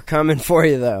 We're coming for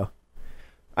you, though.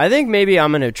 I think maybe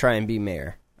I'm going to try and be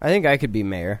mayor. I think I could be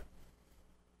mayor.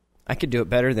 I could do it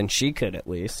better than she could, at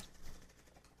least.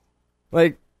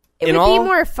 Like, it would be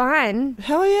more fun.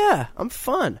 Hell yeah. I'm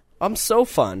fun. I'm so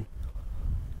fun.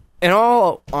 In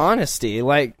all honesty,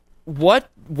 like, what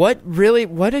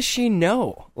does she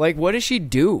know? Like, what does she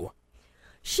do?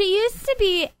 She used to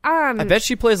be, I bet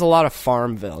she plays a lot of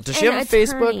Farmville. Does she have a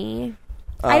Facebook?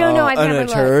 I don't know. I've an never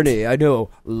attorney. looked. I know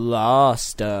law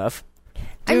stuff.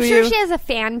 I'm sure she has a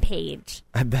fan page.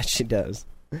 I bet she does.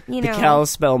 The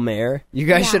Kalispell mayor. You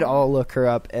guys Yeah. should all look her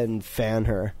up and fan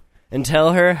her. And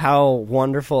tell her how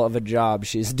wonderful of a job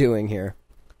she's doing here.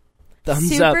 Thumbs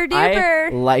Super up.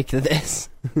 duper. I like this.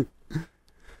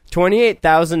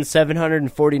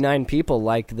 28,749 people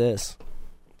liked this.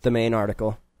 The main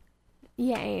article.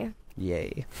 Yay.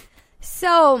 Yay.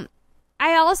 So,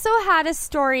 I also had a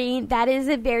story that is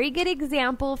a very good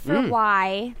example for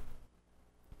why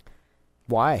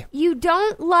Why? you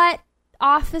don't let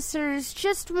officers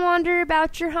just wander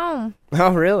about your home.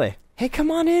 Oh, really? Hey,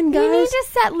 come on in, guys. You need to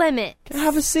set limits.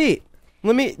 Have a seat.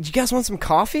 Do you guys want some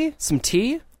coffee? Some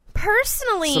tea?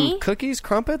 Personally, Some cookies,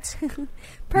 crumpets?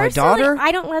 personally, daughter?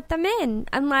 I don't let them in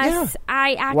unless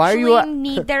I Why are you actually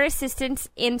need their assistance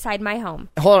inside my home.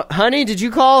 Hold on. Honey, did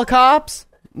you call the cops?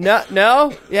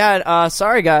 No? Yeah,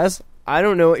 sorry, guys. I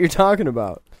don't know what you're talking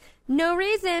about. No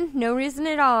reason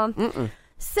at all.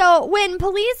 So, when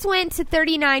police went to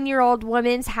 39-year-old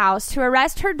woman's house to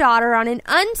arrest her daughter on an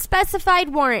unspecified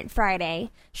warrant Friday,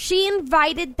 she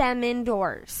invited them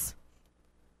indoors.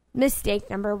 Mistake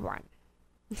number 1.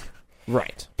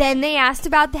 Right. Then they asked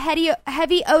about the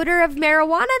heavy odor of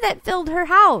marijuana that filled her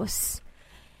house.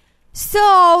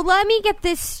 So, let me get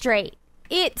this straight.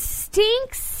 It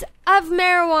stinks of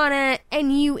marijuana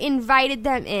and you invited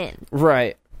them in.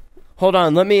 Right. Hold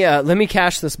on. Let me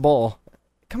cash this bowl.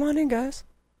 Come on in, guys.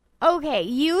 Okay,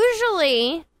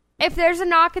 usually, if there's a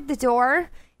knock at the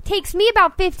door, it takes me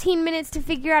about 15 minutes to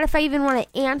figure out if I even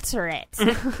want to answer it.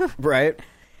 Right.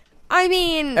 I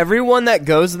mean, Everyone that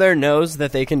goes there knows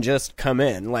that they can just come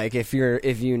in. Like, if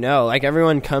you know, like,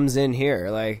 everyone comes in here.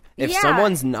 Like, if Yeah.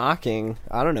 someone's knocking,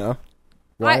 I don't know.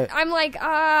 What? I'm like,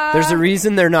 There's a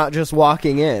reason they're not just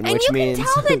walking in, And which you can means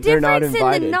tell the they're not difference in the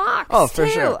invited. knocks, Oh, for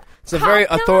too. sure. It's a Cop very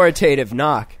knock- authoritative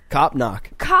knock. Cop knock.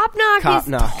 Cop knock Cop is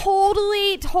knock.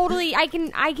 totally, I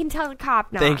can tell the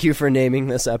cop knock. Thank you for naming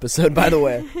this episode, by the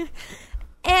way.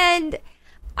 And,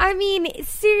 I mean,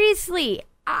 seriously,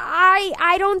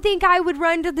 I don't think I would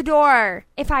run to the door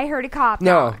if I heard a cop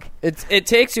No, knock. it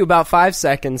takes you about 5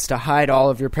 seconds to hide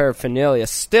all of your paraphernalia.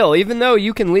 Still, even though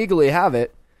you can legally have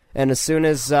it, and as soon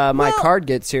as my card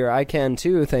gets here, I can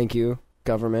too. Thank you,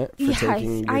 government, for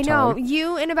taking your I know. time.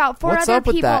 You and about 4 What's other up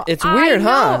with people. that? It's I weird,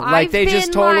 huh? know. Like, I've they just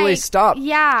been totally like- stop.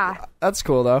 Yeah. That's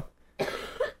cool, though.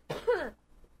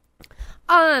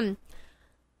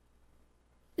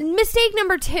 Mistake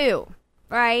number 2,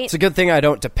 right? It's a good thing I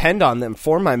don't depend on them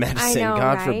for my medicine. I know,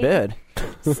 God right? forbid.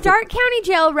 Stark County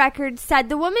Jail records said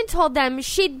the woman told them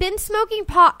she'd been smoking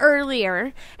pot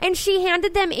earlier, and she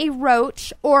handed them a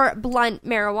roach or blunt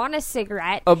marijuana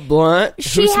cigarette. A blunt?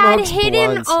 She Who had smokes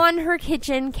hidden blunts? on her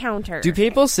kitchen counter. Do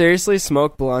people seriously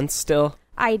smoke blunts still?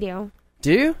 I do.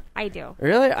 Do you? I do.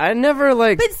 Really? I never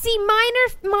But see,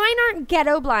 mine aren't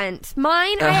ghetto blunt.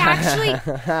 Mine, I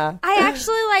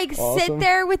actually like Awesome. sit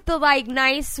there with the like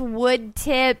nice wood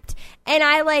tipped, and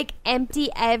I like empty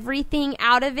everything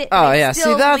out of it. Oh, and yeah.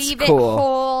 still See, that's leave cool. it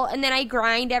whole, and then I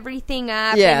grind everything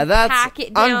up. Yeah, and that's. pack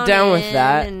it down I'm down with in,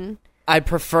 that. and- I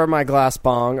prefer my glass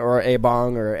bong or a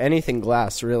bong or anything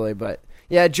glass, really. But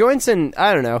yeah, joints and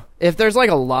I don't know. If there's like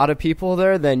a lot of people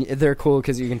there, then they're cool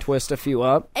because you can twist a few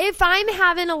up. If I'm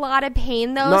having a lot of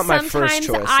pain, though, Not my first sometimes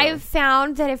choice, I've though.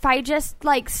 found that if I just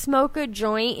like smoke a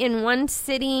joint in one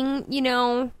sitting, you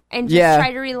know, and just Yeah.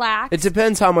 try to relax. It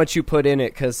depends how much you put in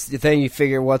it, because then you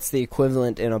figure what's the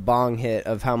equivalent in a bong hit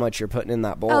of how much you're putting in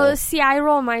that bowl. Oh, see, I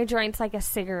roll my joints like a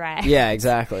cigarette. Yeah,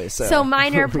 exactly. So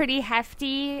mine are pretty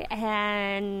hefty,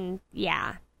 and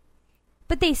yeah.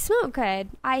 But they smoke good,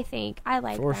 I think. I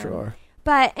like For them. sure.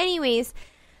 But anyways,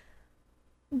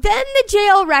 then the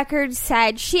jail record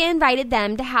said she invited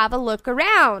them to have a look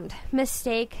around.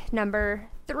 Mistake number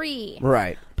 3.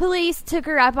 Right. Police took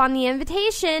her up on the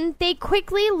invitation. They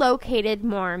quickly located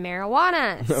more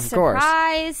marijuana. Of course.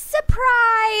 Surprise,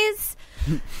 surprise.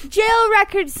 Jail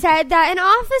records said that an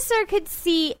officer could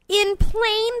see in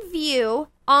plain view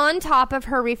on top of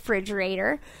her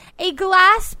refrigerator a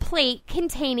glass plate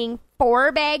containing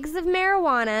 4 bags of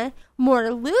marijuana,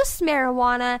 more loose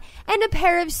marijuana, and a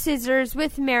pair of scissors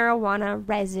with marijuana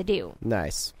residue.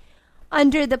 Nice.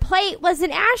 Under the plate was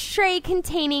an ashtray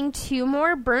containing 2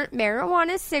 more burnt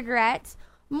marijuana cigarettes,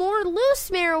 more loose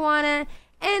marijuana,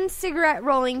 and cigarette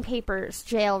rolling papers,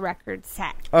 jail records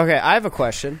said. Okay, I have a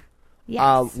question.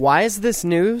 Yes. Why is this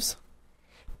news?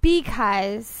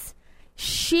 Because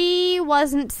she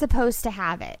wasn't supposed to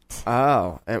have it.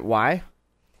 Oh, and why?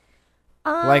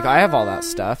 Like, I have all that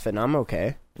stuff, and I'm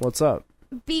okay. What's up?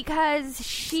 Because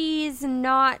she's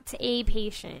not a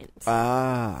patient.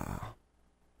 Ah.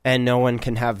 And no one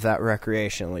can have that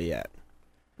recreationally yet.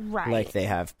 Right. Like they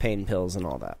have pain pills and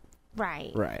all that.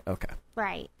 Right. Right, okay.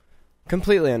 Right.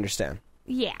 Completely understand.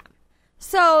 Yeah.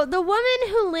 So the woman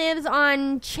who lives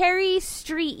on Cherry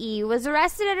Street E was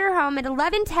arrested at her home at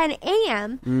 11:10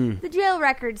 a.m. The jail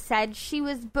record said she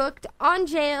was booked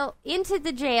into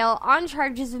the jail on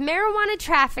charges of marijuana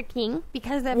trafficking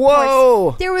because of Whoa!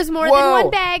 course there was more Whoa! than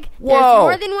one bag. There's Whoa!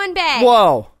 more than one bag.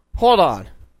 Whoa. Hold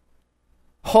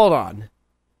on.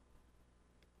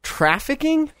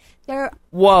 Trafficking? There.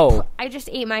 Whoa. I just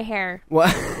ate my hair.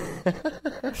 What?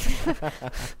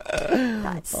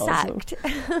 That sucked.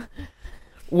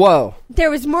 Whoa. There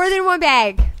was more than one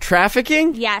bag.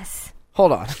 Trafficking? Yes.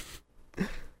 Hold on.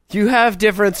 You have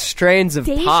different strains of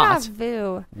Deja pot.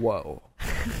 vu. Whoa.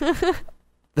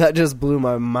 That just blew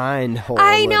my mind whole.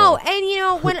 I know. And, you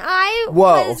know, when I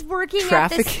Whoa. was working at the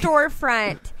Trafficking?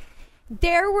 storefront,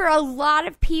 there were a lot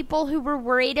of people who were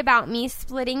worried about me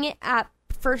splitting it up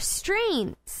for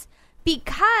strains.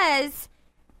 Because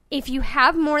if you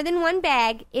have more than one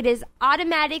bag, it is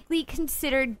automatically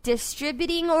considered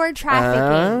distributing or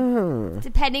trafficking,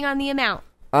 depending on the amount.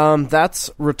 That's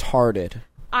retarded.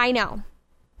 I know.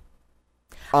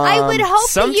 I would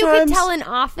hope that you could sometimes- tell an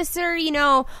officer, you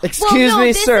know, Excuse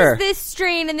me, this sir. is this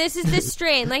strain and this is this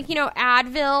strain. Like, you know,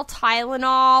 Advil,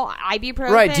 Tylenol, ibuprofen.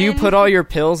 Right, do you put all your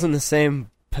pills in the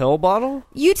same pill bottle?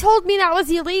 You told me that was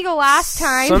illegal last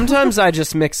time. Sometimes I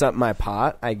just mix up my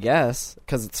pot, I guess,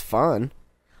 because it's fun.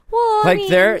 well, I Like,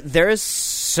 mean, there is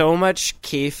so much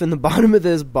keef in the bottom of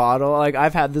this bottle. Like,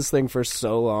 I've had this thing for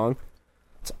so long.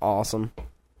 It's awesome.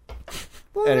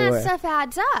 well, anyway. that stuff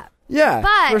adds up. Yeah,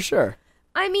 But- for sure.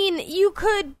 I mean, you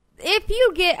could, if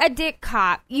you get a dick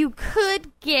cop, you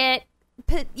could get,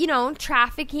 you know,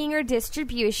 trafficking or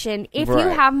distribution if you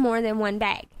Right. have more than one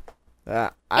bag.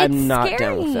 I'm It's not scary.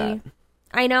 down with that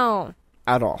I know.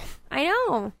 at all. I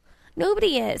know.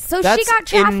 Nobody is. So That's she got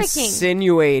trafficking.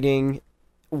 insinuating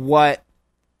what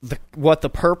the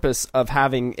purpose of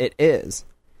having it is.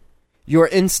 You're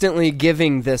instantly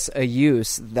giving this a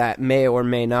use that may or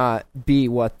may not be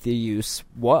what the use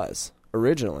was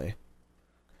originally.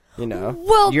 You know?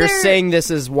 Well, you're there- saying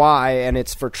this is why and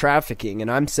it's for trafficking,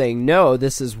 and I'm saying no,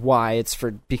 this is why it's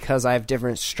for because I have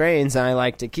different strains and I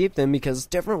like to keep them because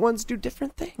different ones do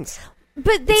different things.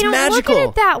 But they It's don't magical. look at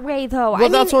it that way, though. Well,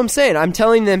 that's what I'm saying. I'm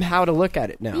telling them how to look at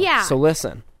it now. Yeah. So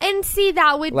listen. And see,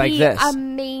 that would Like be this.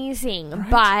 amazing.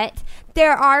 But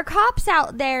there are cops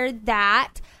out there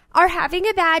that are having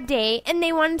a bad day and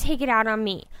they want to take it out on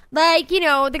me. Like,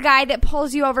 the guy that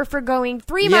pulls you over for going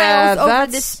 3 miles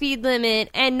over the speed limit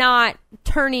and not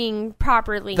turning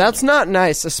properly. That's not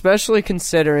nice, especially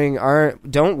considering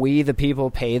don't we, the people,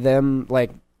 pay them?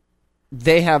 Like,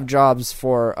 they have jobs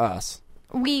for us.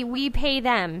 We pay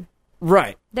them.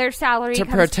 Right. Their salary to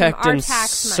comes protect from our and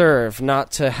tax serve,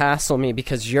 not to hassle me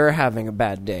because you're having a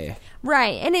bad day.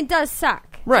 Right, and it does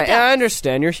suck. Right, and I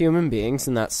understand you're human beings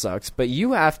and that sucks, but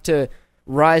you have to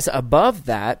rise above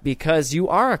that because you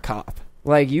are a cop.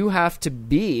 Like, you have to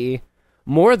be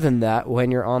more than that when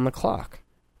you're on the clock.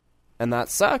 And that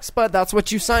sucks, but that's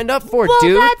what you signed up for,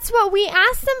 dude. Well, that's what we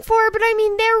asked them for, but I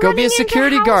mean, they're go running be a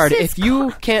security into guard. houses. If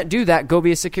you can't do that, go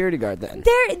be a security guard then.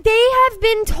 They have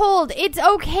been told it's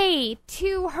okay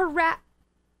to harass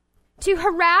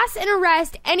and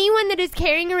arrest anyone that is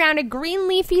carrying around a green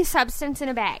leafy substance in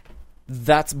a bag.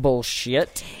 That's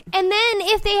bullshit. And then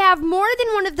if they have more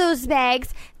than one of those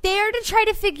bags, they are to try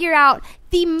to figure out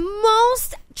the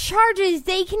most charges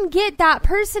they can get that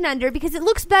person under because it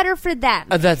looks better for them.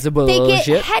 That's a bullshit.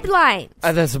 They get headlines.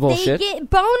 That's bullshit. They get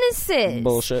bonuses.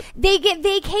 Bullshit. They get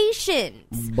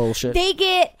vacations. Bullshit. They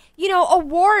get,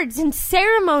 awards and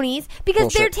ceremonies because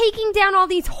Bullshit. they're taking down all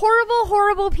these horrible,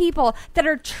 horrible people that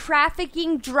are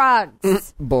trafficking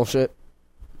drugs. Bullshit.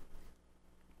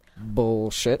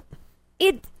 Bullshit.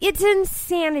 It's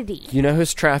insanity. You know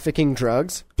who's trafficking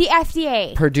drugs? The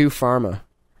FDA. Purdue Pharma.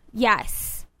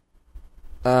 Yes.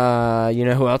 You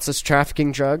know who else is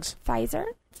trafficking drugs? Pfizer.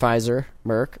 Pfizer,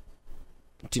 Merck.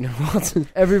 Do you know who else?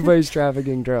 Everybody's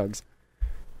trafficking drugs.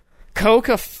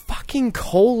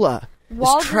 Coca-Cola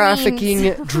is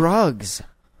trafficking drugs.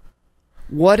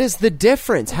 What is the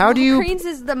difference? How do you? Walgreens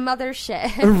is the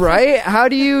mothership, right? How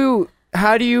do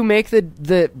you make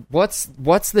the what's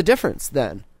the difference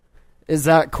then? Is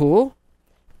that cool?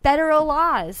 Federal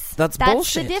laws. That's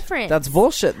bullshit. The difference. That's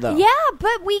bullshit, though. Yeah,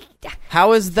 but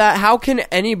How is that? How can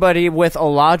anybody with a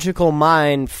logical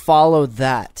mind follow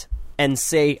that and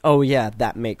say, "Oh yeah,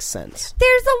 that makes sense"?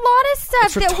 There's a lot of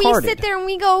stuff that we retarded. sit there and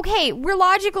we go, "Okay, we're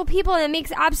logical people, and it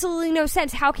makes absolutely no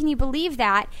sense. How can you believe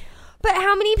that?" But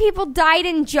how many people died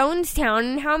in Jonestown,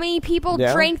 and how many people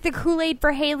drank the Kool-Aid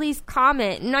for Haley's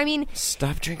Comet? And I mean,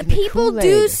 stop drinking the people Kool-Aid.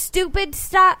 do stupid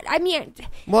stuff. I mean,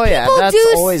 well, yeah, people that's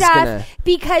do always stuff gonna...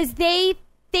 because they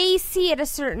see it a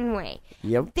certain way.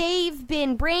 Yep. They've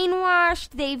been brainwashed.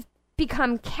 They've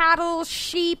become cattle,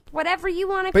 sheep, whatever you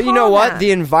want to call them. But you know what?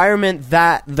 The environment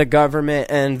that the government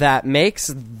and that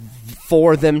makes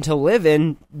for them to live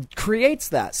in creates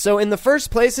that. So in the first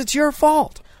place, it's your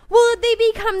fault. Well, they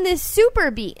become this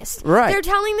super beast. Right. They're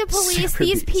telling the police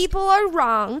these people are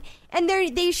wrong and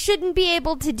they shouldn't be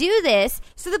able to do this.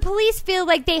 So the police feel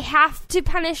like they have to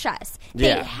punish us.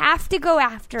 They have to go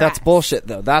after us. That's bullshit,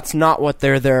 though. That's not what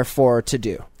they're there for to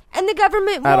do. And the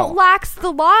government won't lax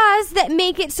the laws that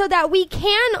make it so that we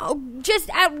can just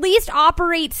at least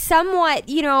operate somewhat,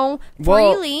 freely.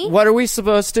 Well, what are we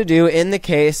supposed to do in the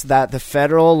case that the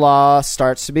federal law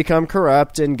starts to become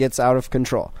corrupt and gets out of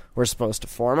control? We're supposed to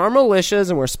form our militias,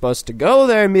 and we're supposed to go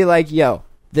there and be like, yo,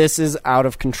 this is out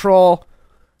of control.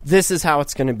 This is how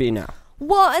it's going to be now.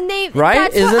 Well, and they...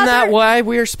 Right? Isn't that what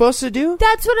we're supposed to do?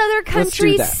 That's what other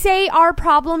countries say our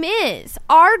problem is.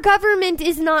 Our government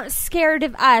is not scared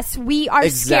of us. We are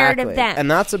scared of them.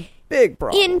 And that's a big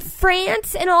problem. In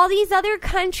France and all these other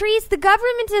countries, the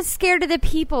government is scared of the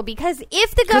people because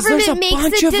if the government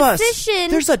makes a decision...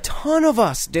 There's a ton of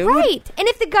us, dude. Right. And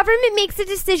if the government makes a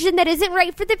decision that isn't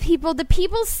right for the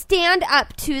people stand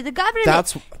up to the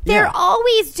government. They're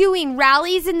always doing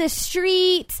rallies in the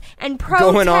streets and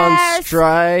protests. Going on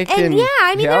strike. And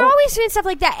they're always doing stuff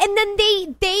like that. And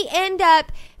then they end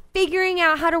up figuring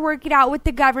out how to work it out with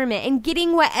the government and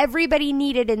getting what everybody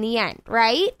needed in the end,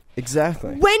 right?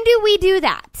 Exactly. When do we do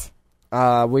that?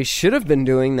 We should have been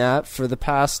doing that for the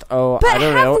past, 80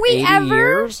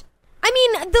 years? I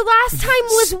mean, the last time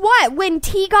was what? When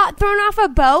T got thrown off a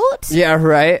boat? Yeah,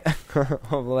 right?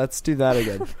 Well, let's do that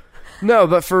again. No,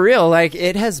 but for real,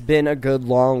 it has been a good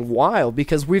long while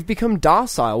because we've become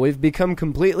docile. We've become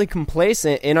completely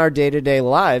complacent in our day-to-day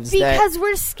lives. Because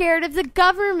we're scared of the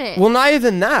government. Well, not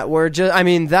even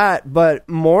that. But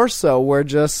more so, we're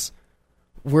just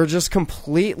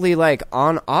completely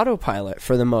on autopilot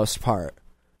for the most part.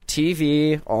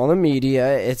 TV, all the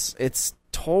media, it's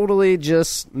totally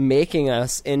just making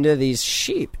us into these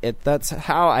sheep. That's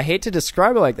how, I hate to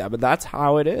describe it like that, but that's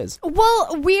how it is.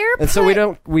 Well,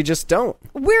 we just don't.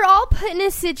 We're all put in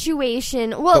a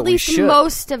situation, well, at least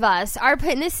most of us are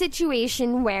put in a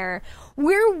situation where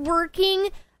we're working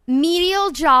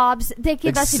medial jobs that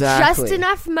give us Exactly. just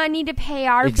enough money to pay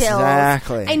our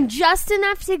Exactly. bills and just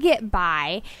enough to get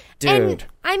by. Dude. And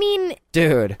I mean,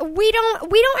 Dude. we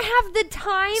don't have the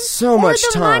time So or much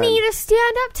the time. money to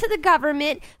stand up to the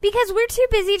government because we're too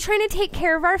busy trying to take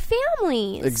care of our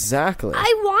families. Exactly.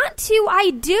 I want to,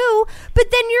 I do, but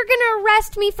then you're going to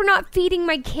arrest me for not feeding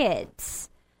my kids.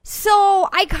 So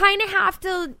I kind of have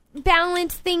to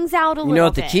balance things out a little bit. You know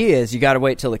what the key is? You got to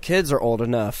wait till the kids are old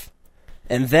enough,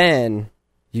 and then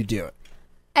you do it.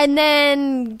 And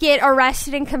then get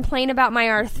arrested and complain about my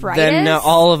arthritis. Then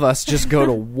all of us just go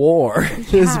to war.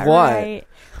 Is Yeah, what. right.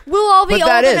 We'll all be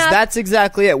But old enough. that's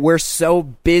exactly it. We're so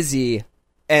busy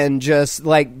and just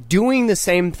like doing the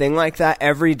same thing like that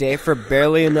every day for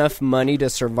barely enough money to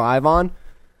survive on.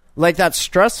 Like that's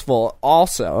stressful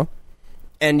also.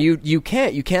 And you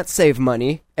can't save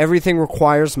money. Everything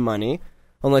requires money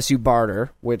unless you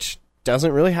barter, which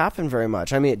doesn't really happen very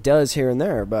much. I mean, it does here and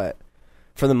there, but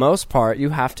for the most part, you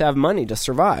have to have money to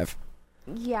survive.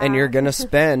 Yeah. And you're going to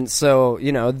spend, so,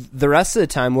 the rest of the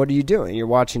time, what are you doing? You're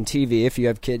watching TV. If you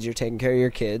have kids, you're taking care of your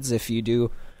kids. If you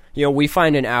do, we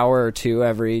find an hour or two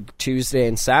every Tuesday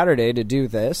and Saturday to do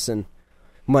this, and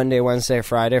Monday, Wednesday,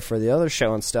 Friday for the other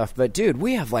show and stuff. But, dude,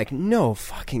 we have, no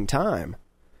fucking time.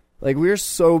 We're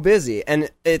so busy.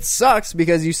 And it sucks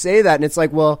because you say that, and it's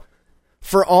like, well,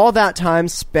 for all that time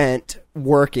spent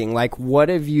working, what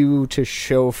have you to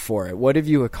show for it? What have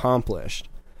you accomplished?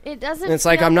 It doesn't. And it's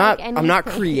like feel I'm not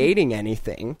anything. creating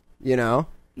anything,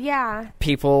 Yeah.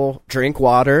 People drink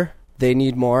water, they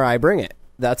need more, I bring it.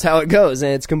 That's how it goes,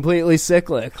 and it's completely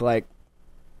cyclic,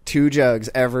 2 jugs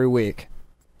every week,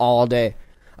 all day.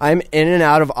 I'm in and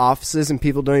out of offices and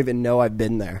people don't even know I've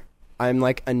been there. I'm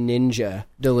like a ninja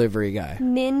delivery guy.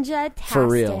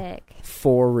 Ninja-tastic.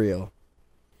 For real.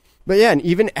 But yeah, and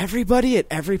even everybody at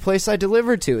every place I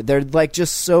deliver to, they're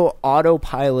just so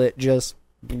autopilot, just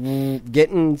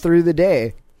getting through the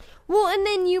day. Well, and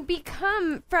then you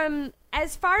become, from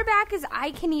as far back as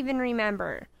I can even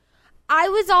remember, I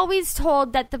was always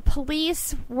told that the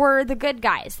police were the good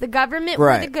guys. The government were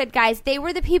Right. the good guys. They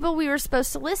were the people we were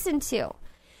supposed to listen to.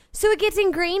 So it gets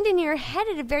ingrained in your head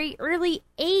at a very early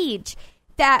age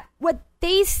that what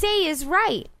they say is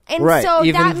right. And Right, so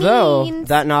even that though means...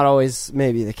 that not always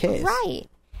may be the case. Right.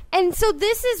 And so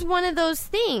this is one of those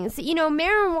things.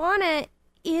 Marijuana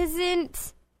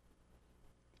isn't...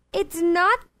 It's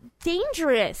not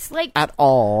dangerous. At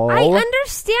all. I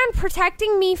understand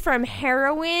protecting me from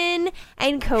heroin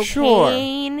and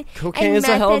cocaine. Sure. Cocaine and is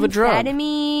a hell of a drug.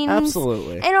 methamphetamines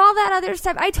Absolutely. And all that other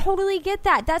stuff. I totally get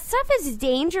that. That stuff is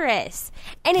dangerous.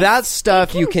 And That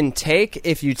stuff you can take.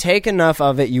 If you take enough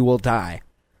of it, you will die.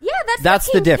 Yeah, That's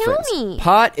the that can difference. kill me.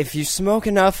 Pot, if you smoke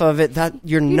enough of it, that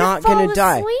you're not fall going to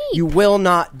die. asleep. You will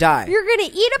not die. You're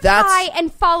going to eat a That's- pie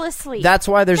and fall asleep. That's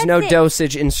why there's no That's it.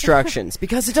 dosage instructions.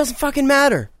 Because it doesn't fucking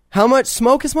matter. How much?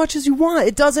 Smoke as much as you want.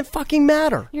 It doesn't fucking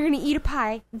matter. You're going to eat a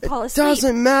pie and fall asleep.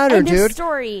 Doesn't matter, End of dude.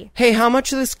 story. Hey, how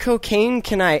much of this cocaine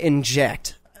can I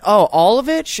inject? Oh, all of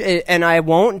it? And I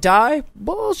won't die?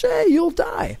 Bullshit, you'll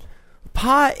die.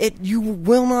 Pot, you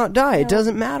will not die. It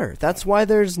doesn't matter. That's why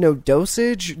there's no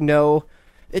dosage,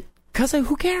 because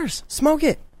who cares? Smoke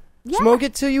it. Yeah. Smoke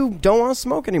it till you don't want to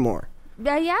smoke anymore.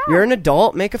 Yeah. You're an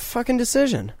adult, make a fucking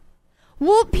decision.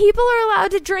 Well, people are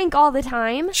allowed to drink all the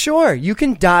time. Sure, you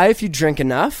can die if you drink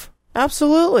enough.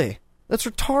 Absolutely. That's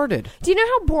retarded. Do you know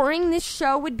how boring this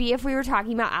show would be if we were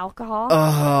talking about alcohol?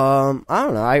 I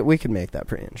don't know. We could make that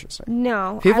pretty interesting.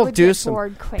 No, I People would do get some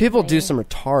bored quickly. people do some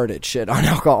retarded shit on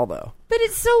alcohol though. But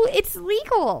it's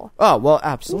legal. Oh, well,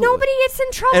 absolutely. Nobody gets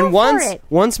in trouble And for it.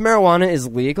 once marijuana is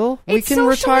legal, we It's can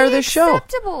retire socially this show.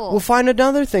 acceptable. We'll find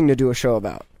another thing to do a show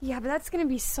about. Yeah, but that's going to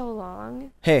be so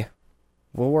long. Hey,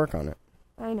 we'll work on it.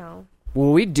 I know.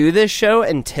 Will we do this show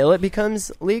until it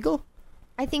becomes legal?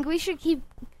 I think we should keep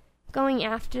going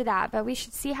after that, but we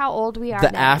should see how old we are The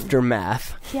then.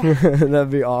 aftermath. Yeah. That'd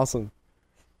be awesome.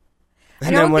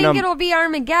 I don't think it'll be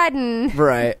Armageddon.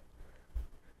 Right.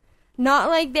 Not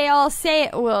like they all say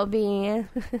it will be.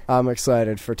 I'm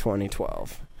excited for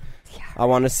 2012. Yeah. I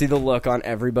want to see the look on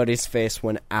everybody's face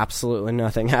when absolutely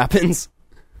nothing happens.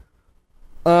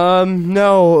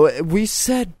 No, we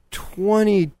said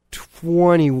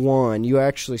 2021. You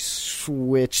actually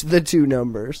switched the two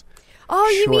numbers. Oh,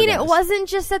 you Sure mean does. it wasn't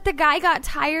just that the guy got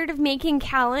tired of making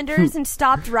calendars and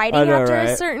stopped writing I know, after a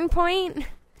right? certain point?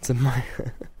 It's a my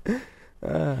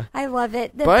I love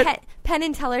it. The But- Penn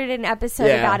and Teller did an episode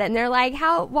Yeah. about it, and they're like,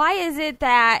 why is it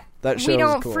that That show we is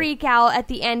don't cool. freak out at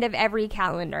the end of every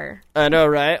calendar? I know,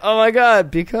 right? Oh my god,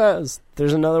 because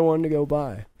there's another one to go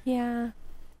by. Yeah.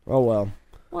 Oh well.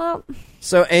 Well,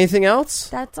 So, anything else?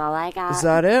 that's all I got. Is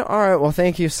that it? All right. Well,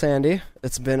 thank you, Sandy.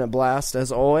 It's been a blast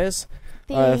as always.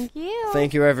 Thank you.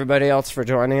 Thank you, everybody else, for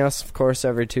joining us. Of course,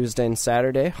 every Tuesday and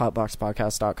Saturday,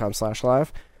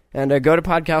 hotboxpodcast.com/live. And go to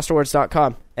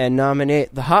podcastawards.com and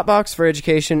nominate the Hotbox for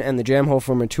Education and the Jamhole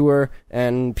for Mature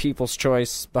and People's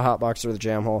Choice, the Hotbox or the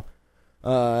Jamhole.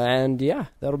 And yeah,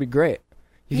 that'll be great.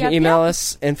 You can email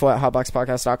us,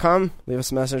 info@hotboxpodcast.com. Leave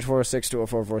us a message,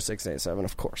 406-204-4687,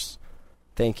 of course.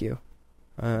 Thank you.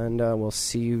 And we'll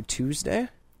see you Tuesday.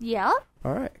 Yeah.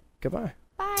 All right. Goodbye.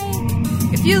 Bye.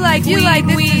 If you like weed,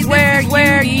 this is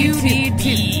where you need to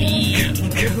be.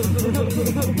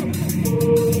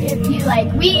 If you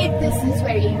like weed, this is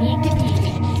where you need to be.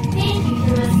 Thank you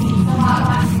for listening to the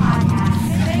Hotbox Podcast.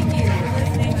 Thank you for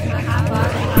listening to the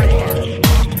Hotbox Podcast.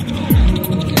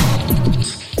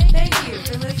 Thank you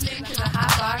for listening to the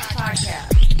Hotbox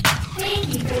Podcast. Thank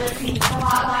you for listening to the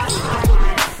Hotbox